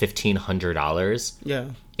as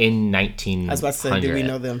 $1,500 in 1900. I was about to say, do we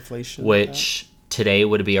know the inflation? Which today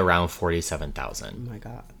would be around $47,000. Oh my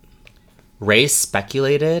God. Ray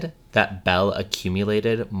speculated that Belle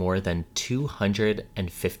accumulated more than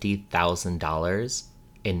 $250,000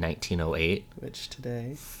 in 1908. Which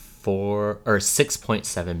today? Or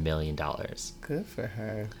 $6.7 million. Good for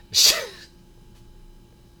her.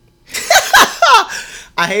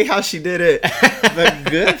 I hate how she did it,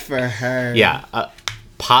 but good for her. Yeah.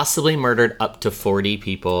 Possibly murdered up to 40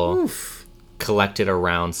 people. Oof. Collected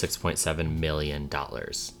around $6.7 million.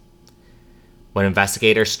 When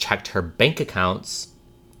investigators checked her bank accounts,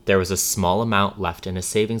 there was a small amount left in a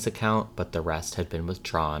savings account, but the rest had been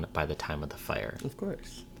withdrawn by the time of the fire. Of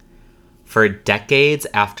course. For decades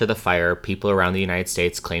after the fire, people around the United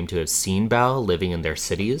States claimed to have seen Belle living in their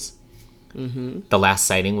cities. The last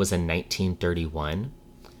sighting was in 1931.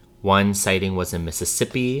 One sighting was in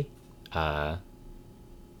Mississippi, in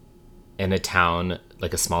a town,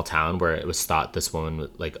 like a small town, where it was thought this woman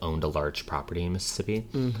like owned a large property in Mississippi.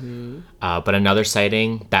 But another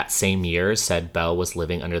sighting that same year said Belle was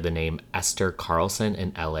living under the name Esther Carlson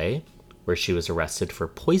in L.A., where she was arrested for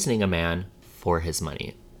poisoning a man for his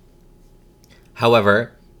money.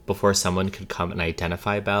 However, before someone could come and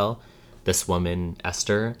identify Belle, this woman,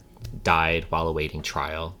 Esther, died while awaiting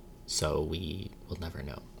trial, so we will never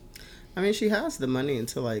know. I mean, she has the money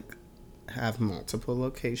to, like, have multiple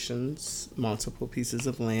locations, multiple pieces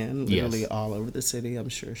of land, literally all over the city. I'm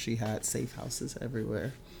sure she had safe houses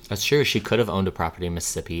everywhere. That's true. She could have owned a property in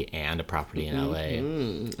Mississippi and a property in LA.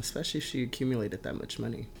 Especially if she accumulated that much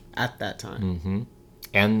money at that time.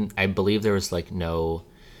 And I believe there was like no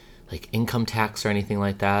like income tax or anything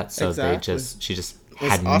like that. So she just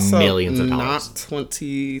had millions of dollars. Not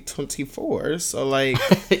 2024. So like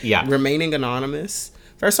yeah. Remaining anonymous.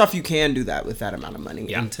 First off, you can do that with that amount of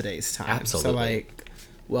money in today's time. Absolutely. So like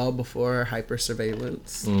well before hyper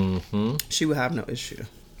surveillance, she would have no issue.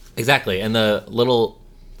 Exactly. And the little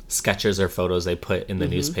sketches or photos they put in the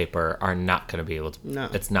newspaper are not going to be able to. No.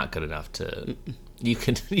 It's not good enough to. You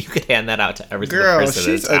could hand that out to every single Girl, person.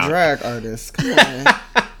 she's a drag artist. Come on.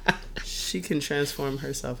 She can transform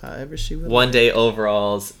herself however she would. One day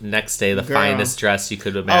overalls, next day the finest dress you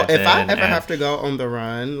could imagine. Oh, if I ever have to go on the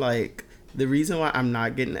run, like, the reason why I'm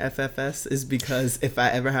not getting FFS is because if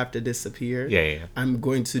I ever have to disappear, I'm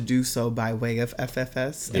going to do so by way of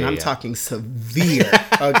FFS. And I'm talking severe,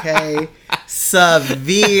 okay?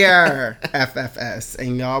 Severe FFS.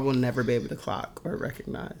 And y'all will never be able to clock or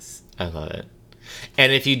recognize. I love it.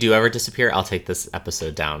 And if you do ever disappear, I'll take this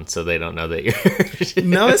episode down so they don't know that you're...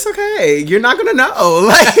 No, it's okay. You're not going to know.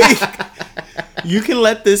 Like... You can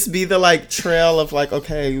let this be the, like, trail of, like,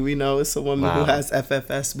 okay, we know it's a woman who has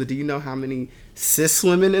FFS, but do you know how many cis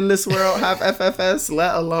women in this world have FFS,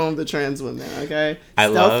 let alone the trans women, okay?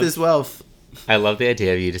 Stealth is wealth. I love the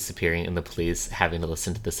idea of you disappearing and the police having to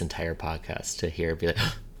listen to this entire podcast to hear be like...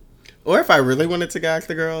 Or if I really wanted to gag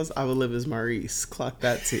the girls, I would live as Maurice. Clock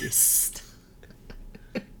that too.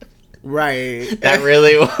 Right. That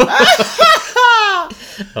really...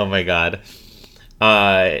 Oh, my God.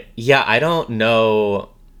 Yeah, I don't know.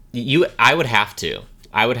 I would have to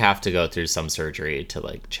go through some surgery to,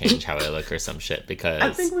 like, change how I look or some shit, because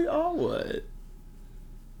I think we all would.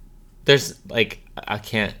 There's, like, I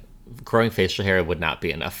can't, growing facial hair would not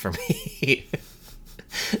be enough for me.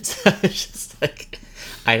 So it's just like,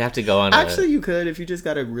 I'd have to go on. Actually, you could if you just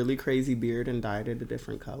got a really crazy beard and dyed it a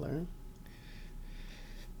different color.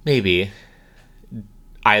 Maybe.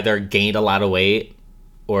 Either gained a lot of weight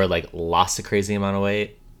or, like, lost a crazy amount of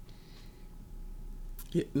weight.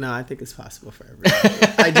 Yeah, no, I think it's possible for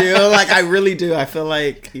everybody. I do. Like, I really do. I feel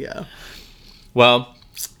like, yeah. Well,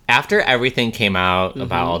 after everything came out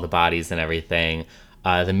about all the bodies and everything,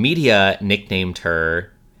 the media nicknamed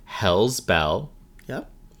her Hell's Belle. Yep.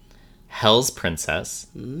 Hell's Princess.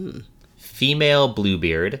 Female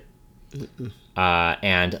Bluebeard.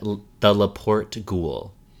 And the Laporte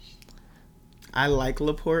Ghoul. I like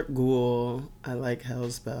Laporte Ghoul. I like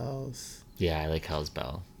Hell's Bells. Yeah, I like Hell's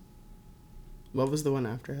Belle. What was the one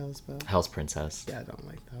after Hell's Bell? Hell's Princess. Yeah, I don't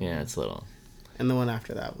like that one. Yeah, it's little. And the one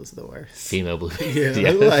after that was the worst. Female Bluebeard.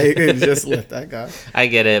 Yeah, like, just let that go. I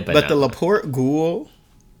get it, but no. The Laporte Ghoul.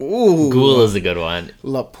 Ooh. Ghoul is a good one.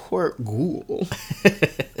 Laporte Ghoul.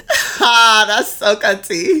 That's so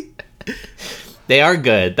cutty. They are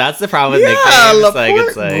good. That's the problem with nicknames.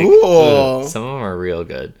 It's like, ooh, some of them are real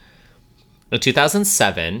good. In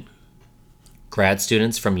 2007, grad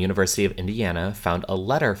students from University of Indiana found a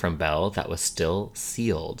letter from Belle that was still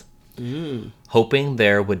sealed. Hoping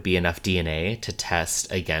there would be enough DNA to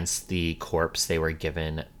test against the corpse, they were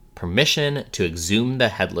given permission to exhume the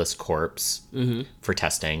headless corpse for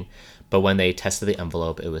testing. But when they tested the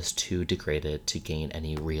envelope, it was too degraded to gain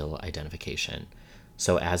any real identification.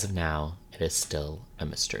 So as of now, it is still a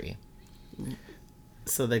mystery.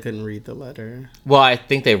 So they couldn't read the letter? Well, I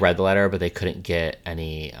think they read the letter, but they couldn't get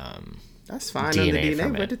any That's fine. DNA on the DNA,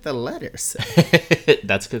 from what it. did the letter say?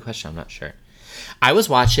 That's a good question. I'm not sure. I was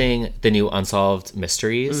watching the new Unsolved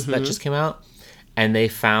Mysteries that just came out, and they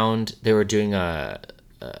were doing a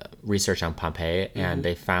research on Pompeii, and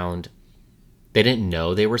they found they didn't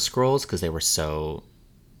know they were scrolls because they were so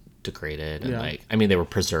degraded and they were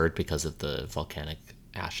preserved because of the volcanic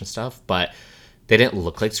ash and stuff, but they didn't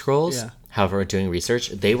look like scrolls. Yeah. However, doing research,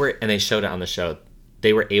 they showed it on the show.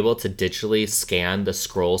 They were able to digitally scan the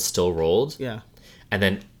scroll still rolled. Yeah. And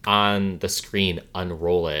then on the screen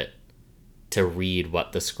unroll it to read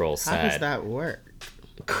what the scroll said. How does that work?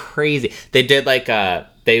 Crazy. They did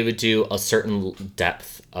they would do a certain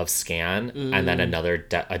depth of scan and then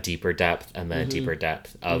a deeper depth and then a deeper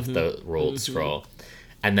depth of the rolled scroll.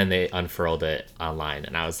 And then they unfurled it online.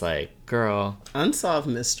 And I was like, girl. Unsolved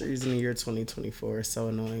Mysteries in the year 2024 is so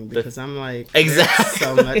annoying because I'm like, exactly. There's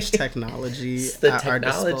so much technology at our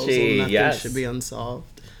disposal. Nothing should be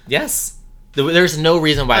unsolved. Yes. There's no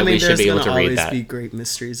reason why we should be able to read that. There's going to always be great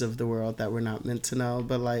mysteries of the world that we're not meant to know.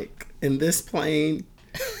 But, like, in this plane,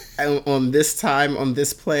 on this time, on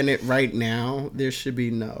this planet right now, there should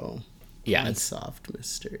be no unsolved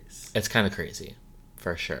mysteries. It's kind of crazy.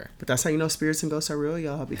 For sure. But that's how you know spirits and ghosts are real,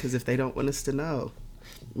 y'all. Because if they don't want us to know,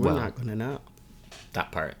 we're not going to know.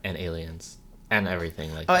 That part. And aliens. And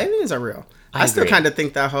everything like that. Oh, aliens are real. I still kind of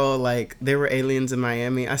think that whole, like, there were aliens in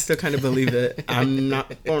Miami. I still kind of believe it. I'm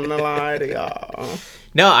not going to lie to y'all.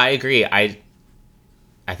 No, I agree. I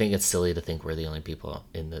think it's silly to think we're the only people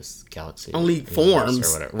in this galaxy. Only forms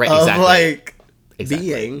or whatever. Right, exactly.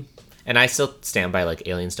 Being. And I still stand by, like,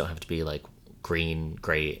 aliens don't have to be, like, green,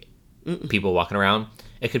 gray people walking around.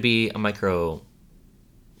 It could be a micro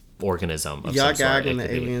organism of y'all some sort. gag when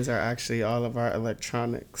the aliens are actually all of our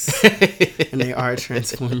electronics. And they are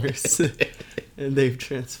transformers. And they've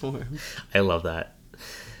transformed. I love that.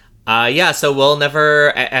 Yeah, so we'll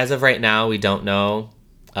never, as of right now, we don't know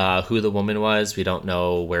who the woman was. We don't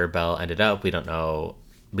know where Belle ended up. We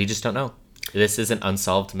just don't know. This is an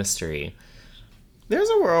unsolved mystery. There's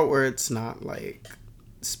a world where it's not, like,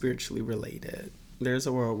 spiritually related. There's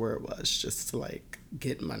a world where it was just to, like,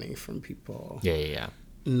 get money from people. Yeah.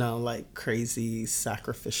 No, like, crazy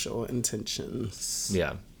sacrificial intentions.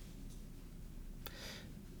 Yeah.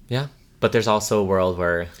 Yeah. But there's also a world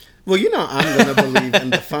where... Well, you know, I'm going to believe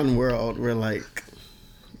in the fun world where, like,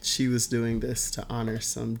 she was doing this to honor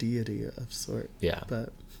some deity of sort. Yeah.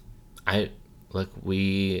 But...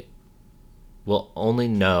 we will only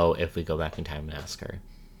know if we go back in time and ask her.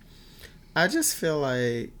 I just feel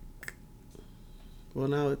like... Well,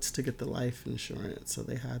 now it's to get the life insurance, so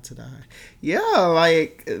they had to die. Yeah,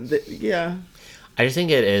 like... yeah. I just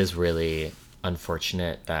think it is really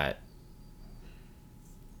unfortunate that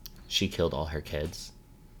she killed all her kids.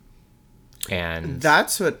 And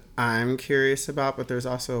that's what I'm curious about, but there's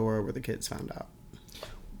also a world where the kids found out.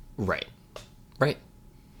 Right.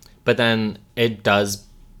 But then it does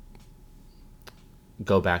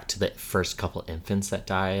go back to the first couple infants that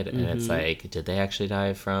died, and it's like, did they actually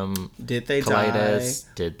die from colitis?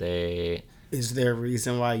 Die? Did they... Is there a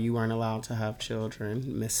reason why you weren't allowed to have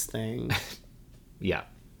children? Miss thing. Yeah.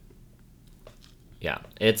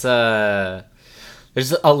 It's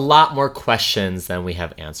there's a lot more questions than we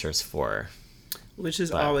have answers for. Which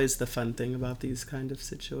is always the fun thing about these kind of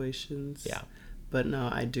situations. Yeah. But no,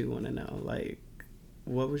 I do want to know, like,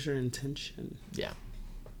 what was your intention? Yeah.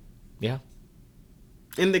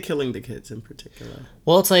 In the killing the kids in particular.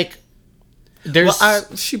 Well, it's like, there's...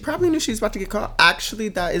 Well, she probably knew she was about to get caught. Actually,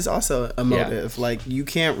 that is also a motive. Yeah. Like, you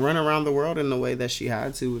can't run around the world in the way that she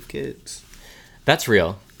had to with kids. That's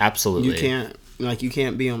real. Absolutely. You can't. Like, you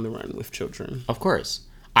can't be on the run with children. Of course.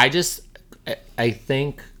 I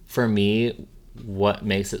think, for me, what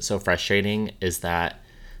makes it so frustrating is that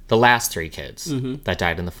the last 3 kids that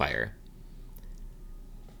died in the fire,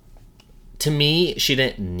 to me, she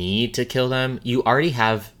didn't need to kill them. You already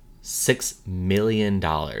have $6 million.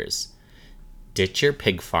 Ditch your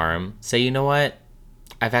pig farm. Say, you know what?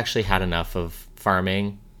 I've actually had enough of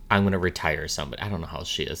farming. I'm going to retire somewhere. I don't know how old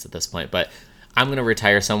she is at this point, but I'm going to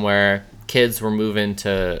retire somewhere. Kids were moving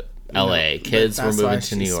to LA. Kids were moving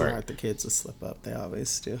to New York. Smart. The kids will slip up. They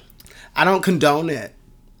always do. I don't condone it,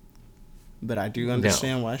 but I do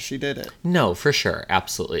understand why she did it. No, for sure.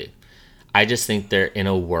 Absolutely. I just think they're in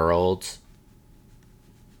a world...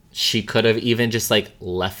 She could have even just, like,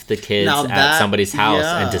 left the kids at somebody's house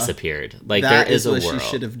and disappeared. Like, there is a world she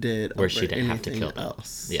should have did where she didn't have to kill them.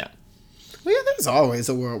 Yeah. Well, yeah, there's always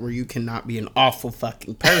a world where you cannot be an awful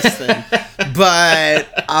fucking person. But,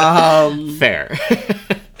 fair.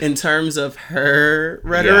 In terms of her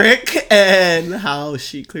rhetoric and how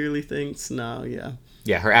she clearly thinks,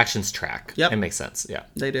 Yeah, her actions track. Yep. It makes sense, yeah.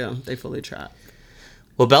 They do. They fully track.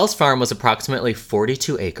 Well, Belle's farm was approximately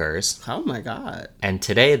 42 acres. Oh, my God. And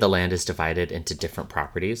today, the land is divided into different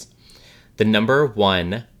properties. The number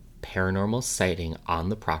 1 paranormal sighting on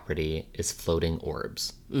the property is floating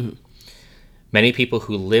orbs. Mm-hmm. Many people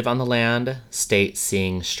who live on the land state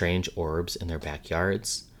seeing strange orbs in their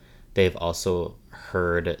backyards. They've also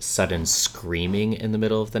heard sudden screaming in the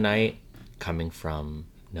middle of the night coming from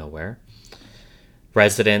nowhere.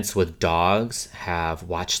 Residents with dogs have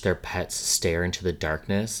watched their pets stare into the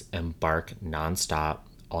darkness and bark nonstop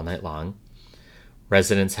all night long.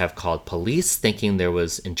 Residents have called police thinking there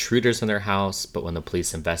was intruders in their house, but when the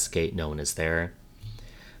police investigate, no one is there.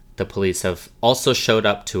 The police have also showed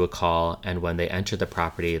up to a call, and when they enter the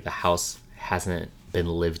property, the house hasn't been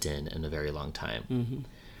lived in a very long time,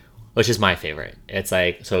 which is my favorite. It's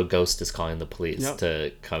like, so a ghost is calling the police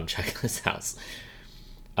to come check this house.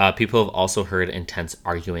 People have also heard intense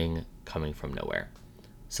arguing coming from nowhere.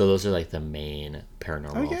 So those are like the main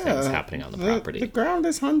paranormal things happening on the property. The ground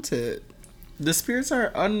is haunted. The spirits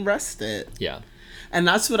are unrested. Yeah. And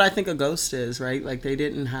that's what I think a ghost is, right? Like, they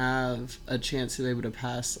didn't have a chance to be able to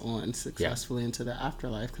pass on successfully into the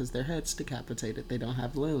afterlife because their head's decapitated. They don't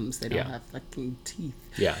have limbs. They don't have fucking teeth.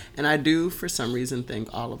 Yeah. And I do, for some reason, think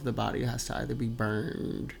all of the body has to either be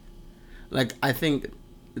burned. Like, I think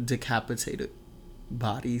decapitated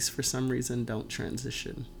bodies, for some reason, don't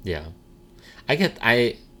transition. Yeah.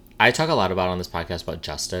 I talk a lot about on this podcast about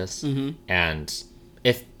justice. And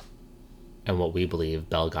what we believe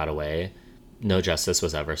Belle got away, no justice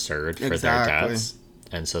was ever served for their deaths.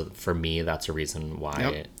 And so for me, that's a reason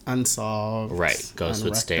why unsolved, right, ghosts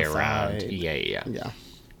would stay around. Yeah.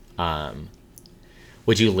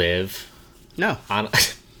 Would you live? No.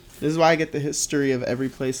 This is why I get the history of every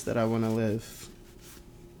place that I want to live.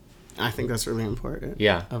 I think that's really important.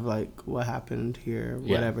 Yeah. Of like what happened here,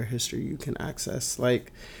 whatever history you can access.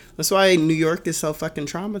 Like, that's why New York is so fucking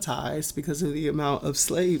traumatized, because of the amount of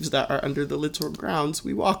slaves that are under the literal grounds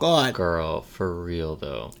we walk on. Girl, for real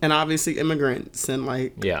though. And obviously immigrants and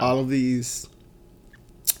like all of these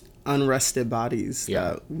unrested bodies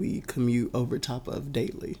that we commute over top of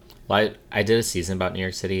daily. Well, I did a season about New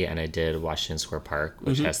York City, and I did Washington Square Park,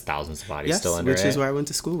 which has thousands of bodies still under it. Which is where I went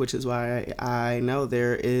to school, which is why I know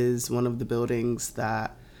there is one of the buildings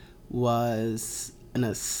that was an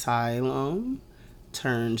asylum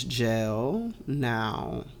turned jail,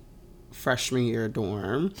 now freshman year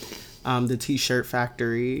dorm. The T-shirt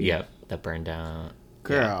factory. Yep, that burned down.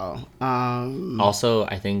 Girl. Yeah. Also,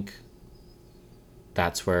 I think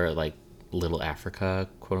that's where like Little Africa,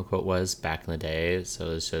 quote unquote, was back in the day.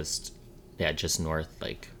 So it was just north,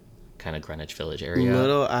 like kind of Greenwich Village area.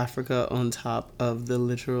 Little Africa on top of the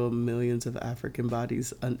literal millions of African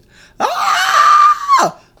bodies. That's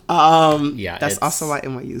also why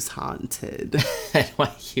NYU is haunted.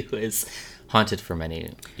 NYU is haunted for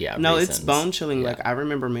many reasons. It's bone chilling. Like, I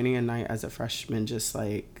remember many a night as a freshman just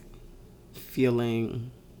like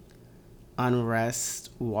feeling unrest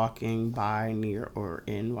walking by near or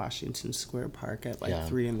in Washington Square Park at like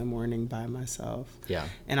 3 a.m. by myself. Yeah.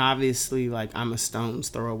 And obviously, like, I'm a stone's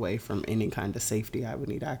throw away from any kind of safety I would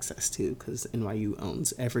need access to, because NYU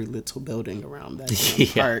owns every little building around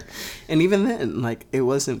that park. And even then, like, it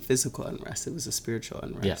wasn't physical unrest, it was a spiritual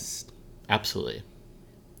unrest. Yeah. Absolutely.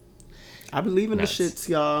 I believe in the shits,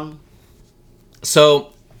 y'all.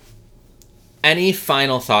 So, any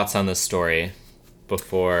final thoughts on this story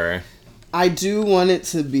before... I do want it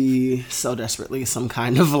to be so desperately some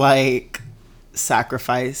kind of like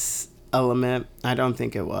sacrifice element. I don't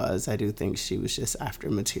think it was. I do think she was just after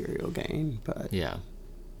material gain, but yeah,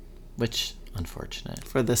 which unfortunate.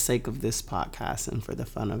 For the sake of this podcast and for the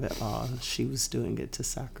fun of it all, she was doing it to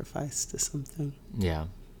sacrifice to something. Yeah,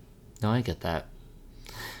 no, I get that.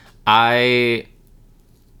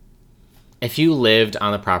 If you lived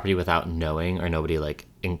on the property without knowing, or nobody like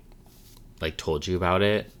told you about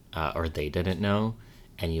it, or they didn't know,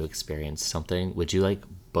 and you experienced something, would you like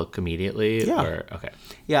book immediately? Yeah. Okay.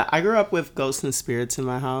 Yeah, I grew up with ghosts and spirits in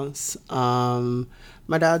my house.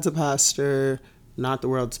 My dad's a pastor, not the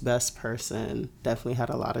world's best person. Definitely had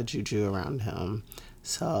a lot of juju around him.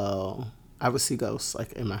 So I would see ghosts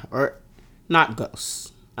like in my, or not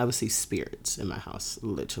ghosts. I would see spirits in my house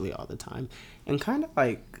literally all the time. And kind of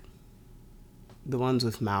like the ones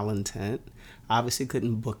with malintent. Obviously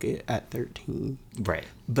couldn't book it at 13. Right.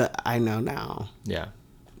 But I know now. Yeah.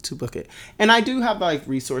 To book it. And I do have like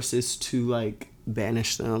resources to like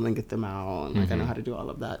banish them and get them out. And like I know how to do all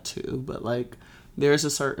of that too. But like there's a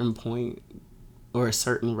certain point or a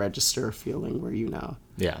certain register of feeling where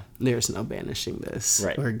there's no banishing this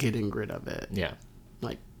or getting rid of it. Yeah.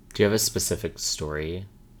 Like, do you have a specific story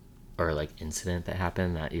or like incident that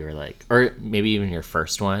happened that you were like, or maybe even your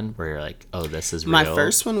first one where you're like, oh, this is real? My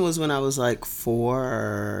first one was when I was like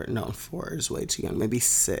 4 is way too young, maybe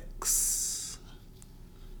 6.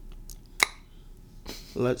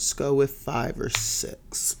 Let's go with 5 or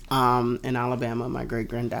 6. In Alabama, my great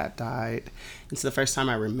granddad died. It's the first time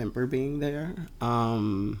I remember being there.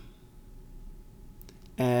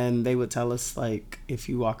 And they would tell us, like, if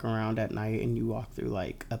you walk around at night and you walk through,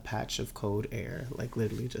 like, a patch of cold air, like,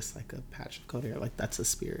 literally just, like, a patch of cold air, like, that's a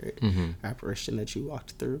spirit apparition that you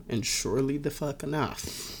walked through. And surely the fuck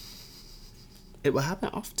enough, it will happen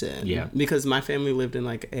often. Yeah. Because my family lived in,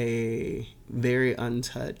 like, a very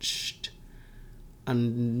untouched,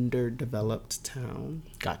 underdeveloped town.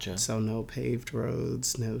 Gotcha. So no paved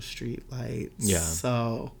roads, no street lights. Yeah.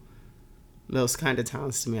 So... those kind of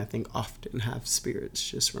towns to me, I think, often have spirits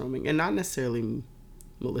just roaming. And not necessarily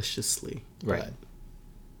maliciously. Right. But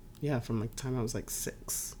yeah, from like the time I was like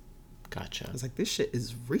 6. Gotcha. I was like, this shit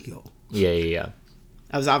is real. Yeah.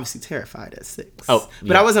 I was obviously terrified at 6. Oh,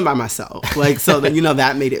 but I wasn't by myself. Like, so that,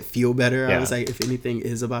 that made it feel better. Yeah. I was like, if anything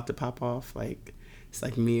is about to pop off, like, it's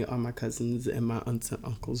like me, all my cousins, and my aunts and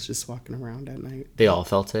uncles just walking around at night. They all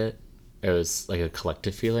felt it? It was like a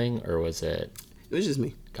collective feeling, or was it? It was just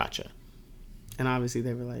me. Gotcha. And obviously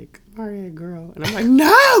they were like, Maria, girl. And I'm like, no!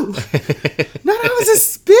 No, that was a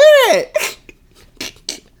spirit!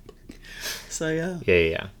 So, yeah.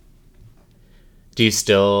 Yeah. Do you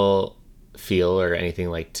still feel or anything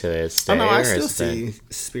like to this day? Oh, no, I still see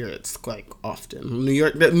spirits, like, often. New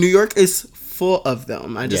York is full of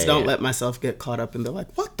them. I just don't let myself get caught up in the,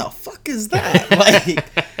 like, what the fuck is that? Like,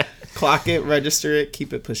 clock it, register it,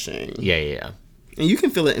 keep it pushing. Yeah. And you can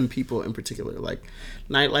feel it in people in particular. Like,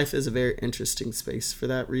 nightlife is a very interesting space for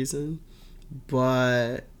that reason.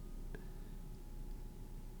 But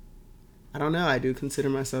I don't know. I do consider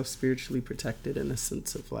myself spiritually protected in a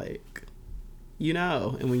sense of like,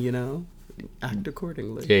 and when you know, act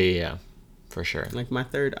accordingly. Yeah. For sure. Like, my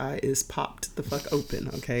third eye is popped the fuck open,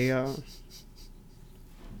 okay, y'all?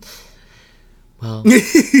 Well,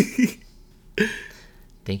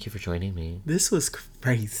 thank you for joining me. This was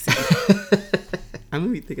crazy. I'm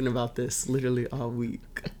gonna be thinking about this literally all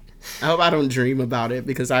week. I hope I don't dream about it,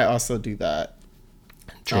 because I also do that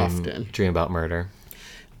often. Dream about murder.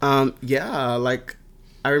 Yeah, like,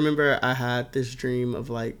 I remember I had this dream of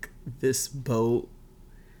like this boat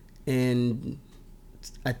in,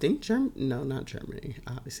 I think no, not Germany.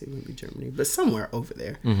 Obviously, it wouldn't be Germany, but somewhere over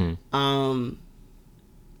there. Mm-hmm.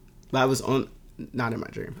 But I was not in my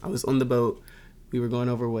dream. I was on the boat. We were going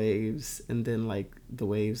over waves, and then like the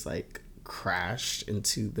waves like crashed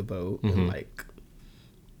into the boat and like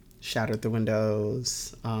shattered the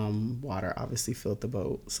windows. Water obviously filled the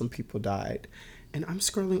boat. Some people died. And I'm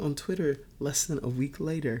scrolling on Twitter less than a week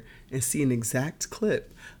later and see an exact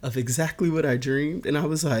clip of exactly what I dreamed. And I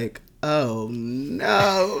was like, oh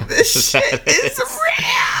no, this shit is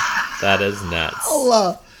real. That is nuts.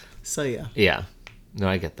 So yeah. Yeah. No,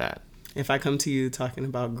 I get that. If I come to you talking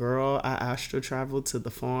about, girl, I astral traveled to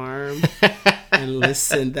the farm and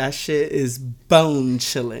listen, that shit is bone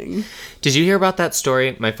chilling. Did you hear about that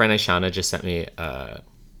story? My friend Aishana just sent me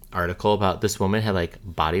article about this woman had like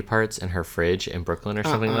body parts in her fridge in Brooklyn or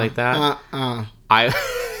something like that. I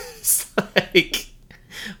was like,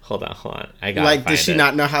 hold on. I got like, did she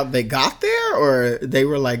not know how they got there, or they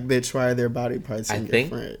were like, bitch, why are there body parts in your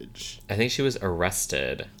fridge? I think she was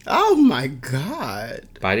arrested. Oh my god.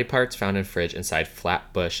 Body parts found in fridge inside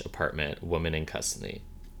Flatbush apartment, woman in custody.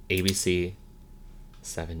 ABC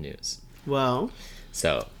 7 News.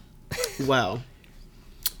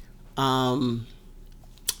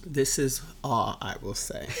 This is all I will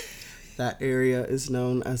say. That area is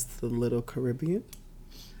known as the Little Caribbean.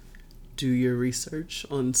 Do your research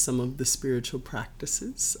on some of the spiritual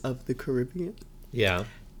practices of the Caribbean. Yeah.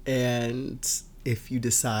 And if you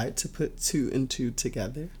decide to put 2 and 2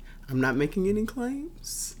 together, I'm not making any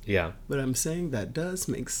claims. Yeah. But I'm saying that does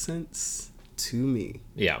make sense to me.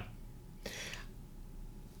 Yeah.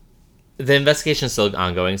 The investigation is still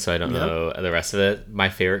ongoing, so I don't know the rest of it. My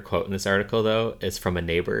favorite quote in this article, though, is from a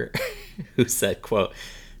neighbor who said, quote,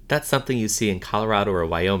 "That's something you see in Colorado or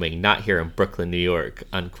Wyoming, not here in Brooklyn, New York,"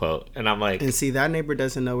 unquote. And I'm like... And see, that neighbor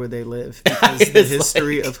doesn't know where they live. Because the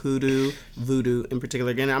history of voodoo in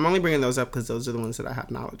particular, again, I'm only bringing those up because those are the ones that I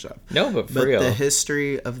have knowledge of. No, but for real. The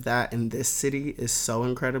history of that in this city is so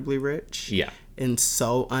incredibly rich. Yeah. And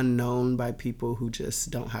so unknown by people who just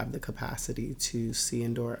don't have the capacity to see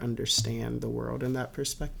and or understand the world in that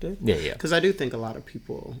perspective. Yeah. Because I do think a lot of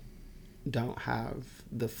people don't have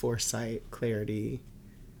the foresight, clarity,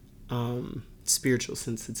 spiritual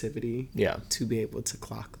sensitivity to be able to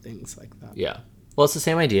clock things like that. Yeah. Well, it's the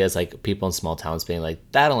same idea as like people in small towns being like,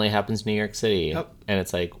 that only happens in New York City. Yep. And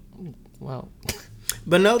it's like, well...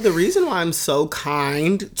 But no, the reason why I'm so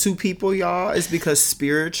kind to people, y'all, is because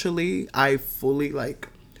spiritually, I fully,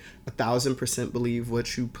 1,000% believe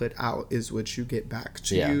what you put out is what you get back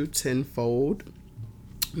to you tenfold.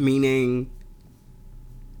 Meaning,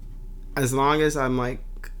 as long as I'm,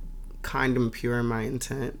 kind and pure in my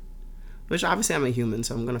intent, which obviously I'm a human,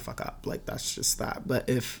 so I'm going to fuck up. That's just that. But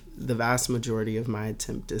if the vast majority of my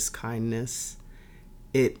attempt is kindness,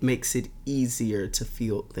 it makes it easier to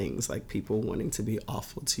feel things like people wanting to be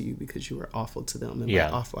awful to you because you were awful to them. And by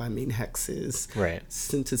awful, I mean hexes. Right.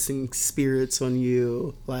 Sentencing spirits on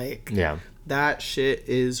you. That shit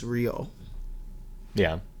is real.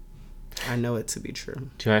 Yeah. I know it to be true.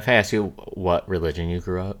 Do you mind if I ask you what religion you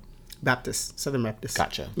grew up? Baptist. Southern Baptist.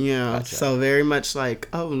 Gotcha. Yeah. Gotcha. So very much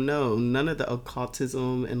oh no, none of the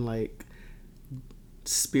occultism and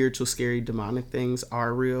spiritual, scary, demonic things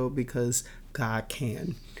are real because God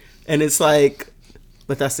can. And it's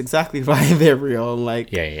but that's exactly why they're real.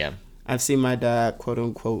 Yeah. I've seen my dad, quote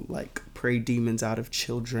unquote, pray demons out of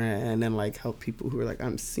children and help people who are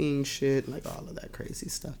I'm seeing shit, all of that crazy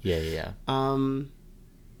stuff. Yeah.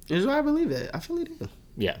 Is why I believe it. I fully do.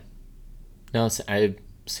 Yeah. No, I've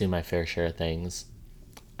seen my fair share of things.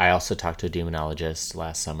 I also talked to a demonologist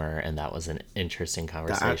last summer, and that was an interesting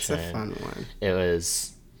conversation. That's a fun one. It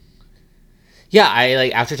was... Yeah,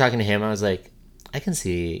 I after talking to him, I was like, I can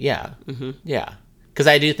see, yeah. Mm-hmm. Yeah. Because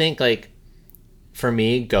I do think, for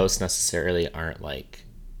me, ghosts necessarily aren't,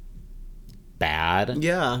 bad.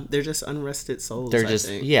 Yeah, they're just unrested souls, they're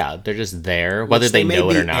just there, whether they know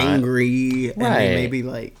it or not. Angry, and they may be,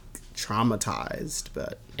 traumatized,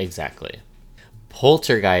 but exactly.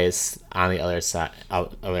 Poltergeist, on the other side,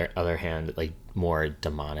 other hand, like more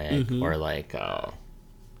demonic or like,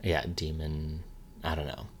 demon. I don't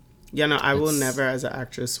know. Yeah, no, I will never, as an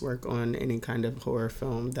actress, work on any kind of horror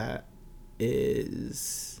film that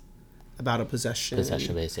is about a possession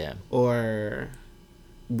based, yeah, or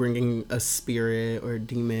bringing a spirit or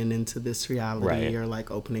demon into this reality, or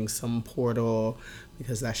like opening some portal,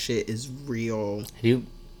 because that shit is real. Have you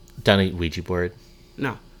done a Ouija board?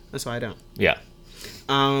 No, that's why I don't. Yeah.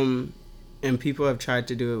 And people have tried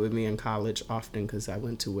to do it with me in college often because I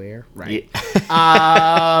went to Ware, right?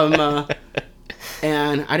 Yeah.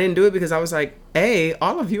 And I didn't do it because I was like, A,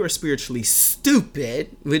 all of you are spiritually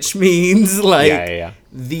stupid, which means like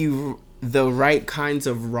the right kinds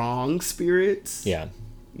of wrong spirits. Yeah.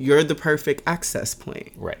 You're the perfect access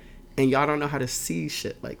point. Right. And y'all don't know how to see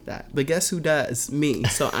shit like that. But guess who does? Me.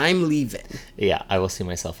 So I'm leaving. Yeah, I will see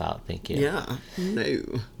myself out. Thank you. Yeah.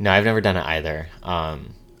 No, I've never done it either.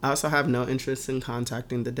 I also have no interest in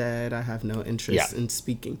contacting the dead. I have no interest in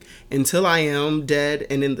speaking. Until I am dead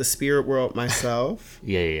and in the spirit world myself.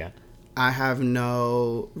 Yeah. I have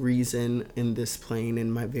no reason in this plane,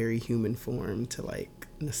 in my very human form, to like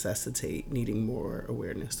necessitate needing more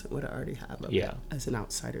awareness than what I already have of it as an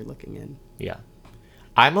outsider looking in. Yeah.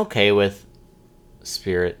 I'm okay with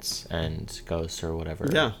spirits and ghosts or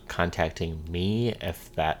whatever contacting me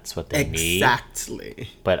if that's what they need. Exactly.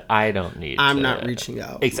 But I don't need I'm not reaching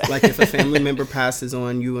out. Exactly. Like if a family member passes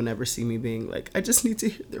on, you will never see me being like, I just need to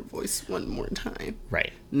hear their voice one more time.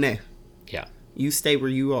 Right. Nah. Yeah. You stay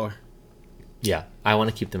where you are. Yeah. I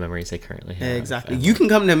want to keep the memories I currently have. Exactly. You can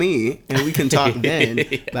come to me and we can talk then,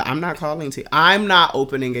 but I'm not calling to you. I'm not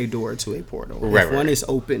opening a door to a portal. If one is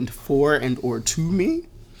opened for and or to me,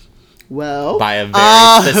 well, by a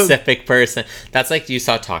very specific person. That's like you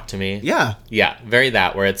saw Talk to Me. Yeah. Yeah. Very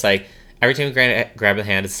that, where it's like every time you grab the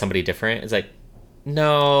hand, it's somebody different. It's like,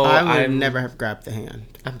 no. I would never have grabbed the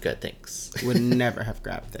hand. I'm good, thanks. Would never have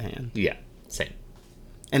grabbed the hand. Yeah. Same.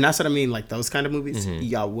 And that's what I mean. Like those kind of movies,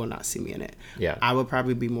 y'all will not see me in it. Yeah. I would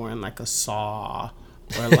probably be more in like a Saw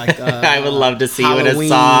or like a I would love to see Halloween, you in a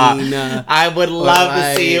Saw. I would love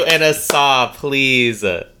to see you in a Saw, please.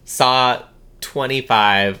 Saw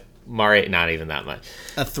 25. Mari, not even that much.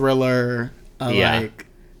 A thriller, like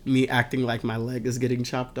me acting like my leg is getting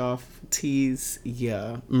chopped off. Tease,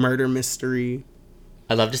 murder mystery.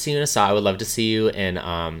 I'd love to see you in a Saw. I would love to see you in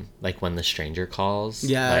like When the Stranger Calls.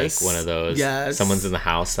 Yes, like one of those. Yes, someone's in the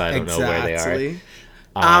house, so I don't know where they are.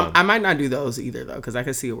 I might not do those either though, because I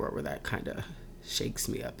can see a world where that kind of shakes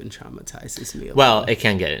me up and traumatizes me. Well, it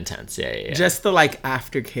can get intense. Yeah. Just the like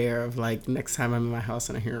aftercare of like next time I'm in my house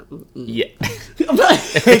and I hear, yeah, I'm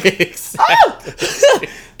like,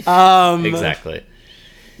 exactly.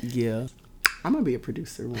 Yeah, I'm gonna be a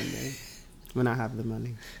producer one day when I have the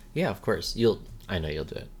money. Yeah, of course. I know you'll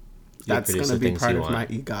do it. That's gonna be part of my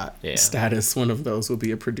EGOT status. One of those will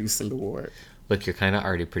be a producing award. Look, you're kind of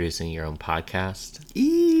already producing your own podcast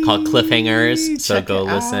called Cliffhangers, so go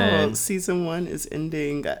listen. Season 1 is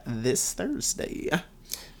ending this Thursday.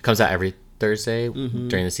 Comes out every Thursday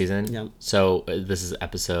during the season? Yep. So this is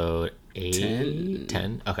episode 8?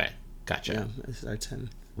 10? Okay, gotcha. Yeah, this is our 10.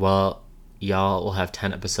 Well, y'all will have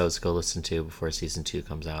 10 episodes to go listen to before season 2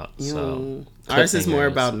 comes out. So ours is more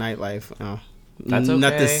about nightlife. Oh, that's okay.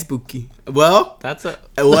 Nothing spooky. Well,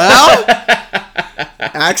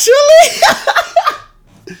 actually...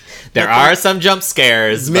 There are some jump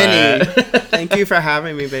scares. Many. Thank you for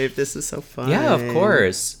having me, babe. This is so fun. Yeah, of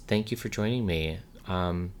course. Thank you for joining me.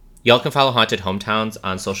 Y'all can follow Haunted Hometowns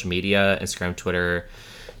on social media, Instagram, Twitter,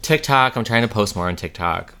 TikTok. I'm trying to post more on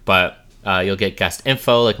TikTok, but you'll get guest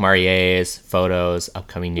info like Marie's, photos,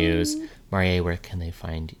 upcoming news. Marie, where can they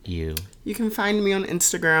find you? You can find me on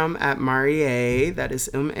Instagram at Marie. That is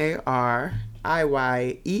MARIYEAAAA.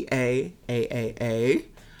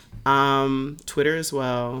 Twitter as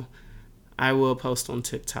well. I will post on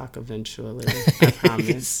TikTok eventually. I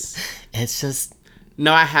promise. It's just...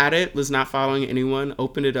 No, I had it. Was not following anyone.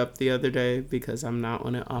 Opened it up the other day because I'm not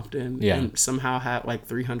on it often. Yeah. And somehow had like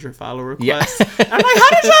 300 follow requests. Yeah. I'm like, how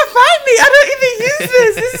did y'all find me? I don't even use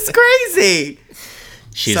this. This is crazy.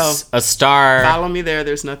 She's a star. Follow me there.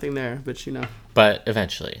 There's nothing there, but you know. But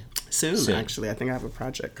eventually. Soon. Actually. I think I have a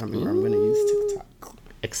project coming where I'm going to use TikTok.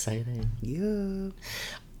 Exciting. Yeah.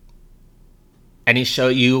 Any show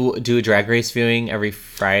you do a Drag Race viewing every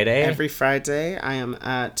Friday? Every Friday, I am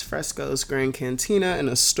at Fresco's Grand Cantina in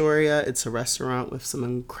Astoria. It's a restaurant with some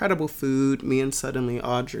incredible food. Me and Suddenly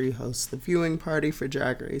Audrey host the viewing party for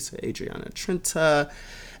Drag Race with Adriana Trenta.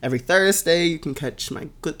 Every Thursday, you can catch my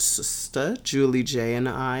good sister, Julie J, and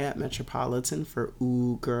I at Metropolitan for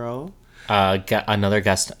Ooh Girl. Another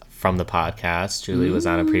guest from the podcast, Julie, was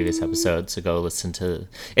on a previous episode, so go listen to...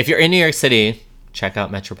 If you're in New York City, check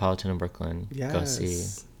out Metropolitan in Brooklyn. Yes. Go see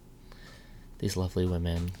these lovely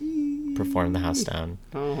women perform the house down.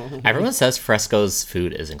 Oh. Everyone says Fresco's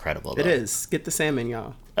food is incredible, though. It is. Get the salmon,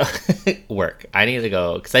 y'all. Work. I need to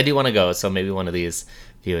go, because I do want to go, so maybe one of these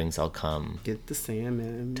viewings I'll come. Get the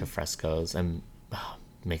salmon. To Fresco's and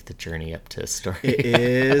make the journey up to Astoria. It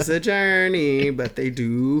is a journey, but they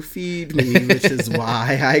do feed me, which is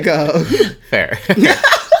why I go. Fair.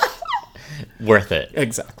 Worth it.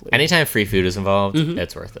 Exactly. Anytime free food is involved,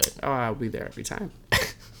 it's worth it. Oh, I'll be there every time.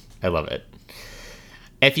 I love it.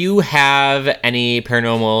 If you have any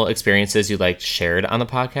paranormal experiences you'd like shared on the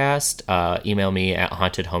podcast, email me at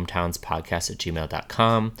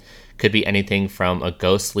hauntedhometownspodcast@gmail.com. Could be anything from a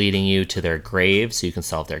ghost leading you to their grave so you can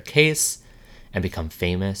solve their case and become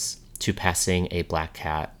famous, to passing a black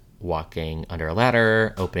cat, walking under a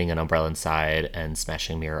ladder, opening an umbrella inside, and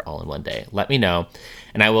smashing a mirror all in one day. Let me know.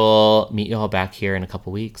 And I will meet you all back here in a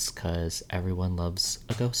couple weeks, because everyone loves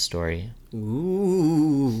a ghost story.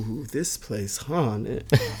 Ooh, this place haunted.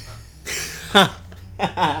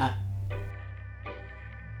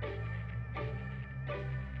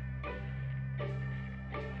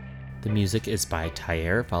 The music is by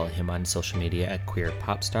Tyre. Follow him on social media at Queer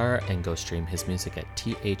Popstar and go stream his music at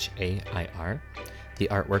THAIR. The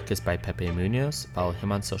artwork is by Pepe Munoz. Follow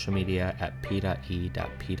him on social media at p.e.p.e.munoz,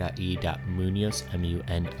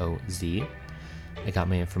 M-U-N-O-Z. I got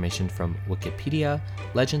my information from Wikipedia,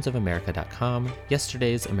 legendsofamerica.com,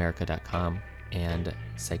 yesterdaysamerica.com, and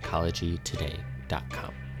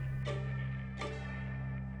psychologytoday.com.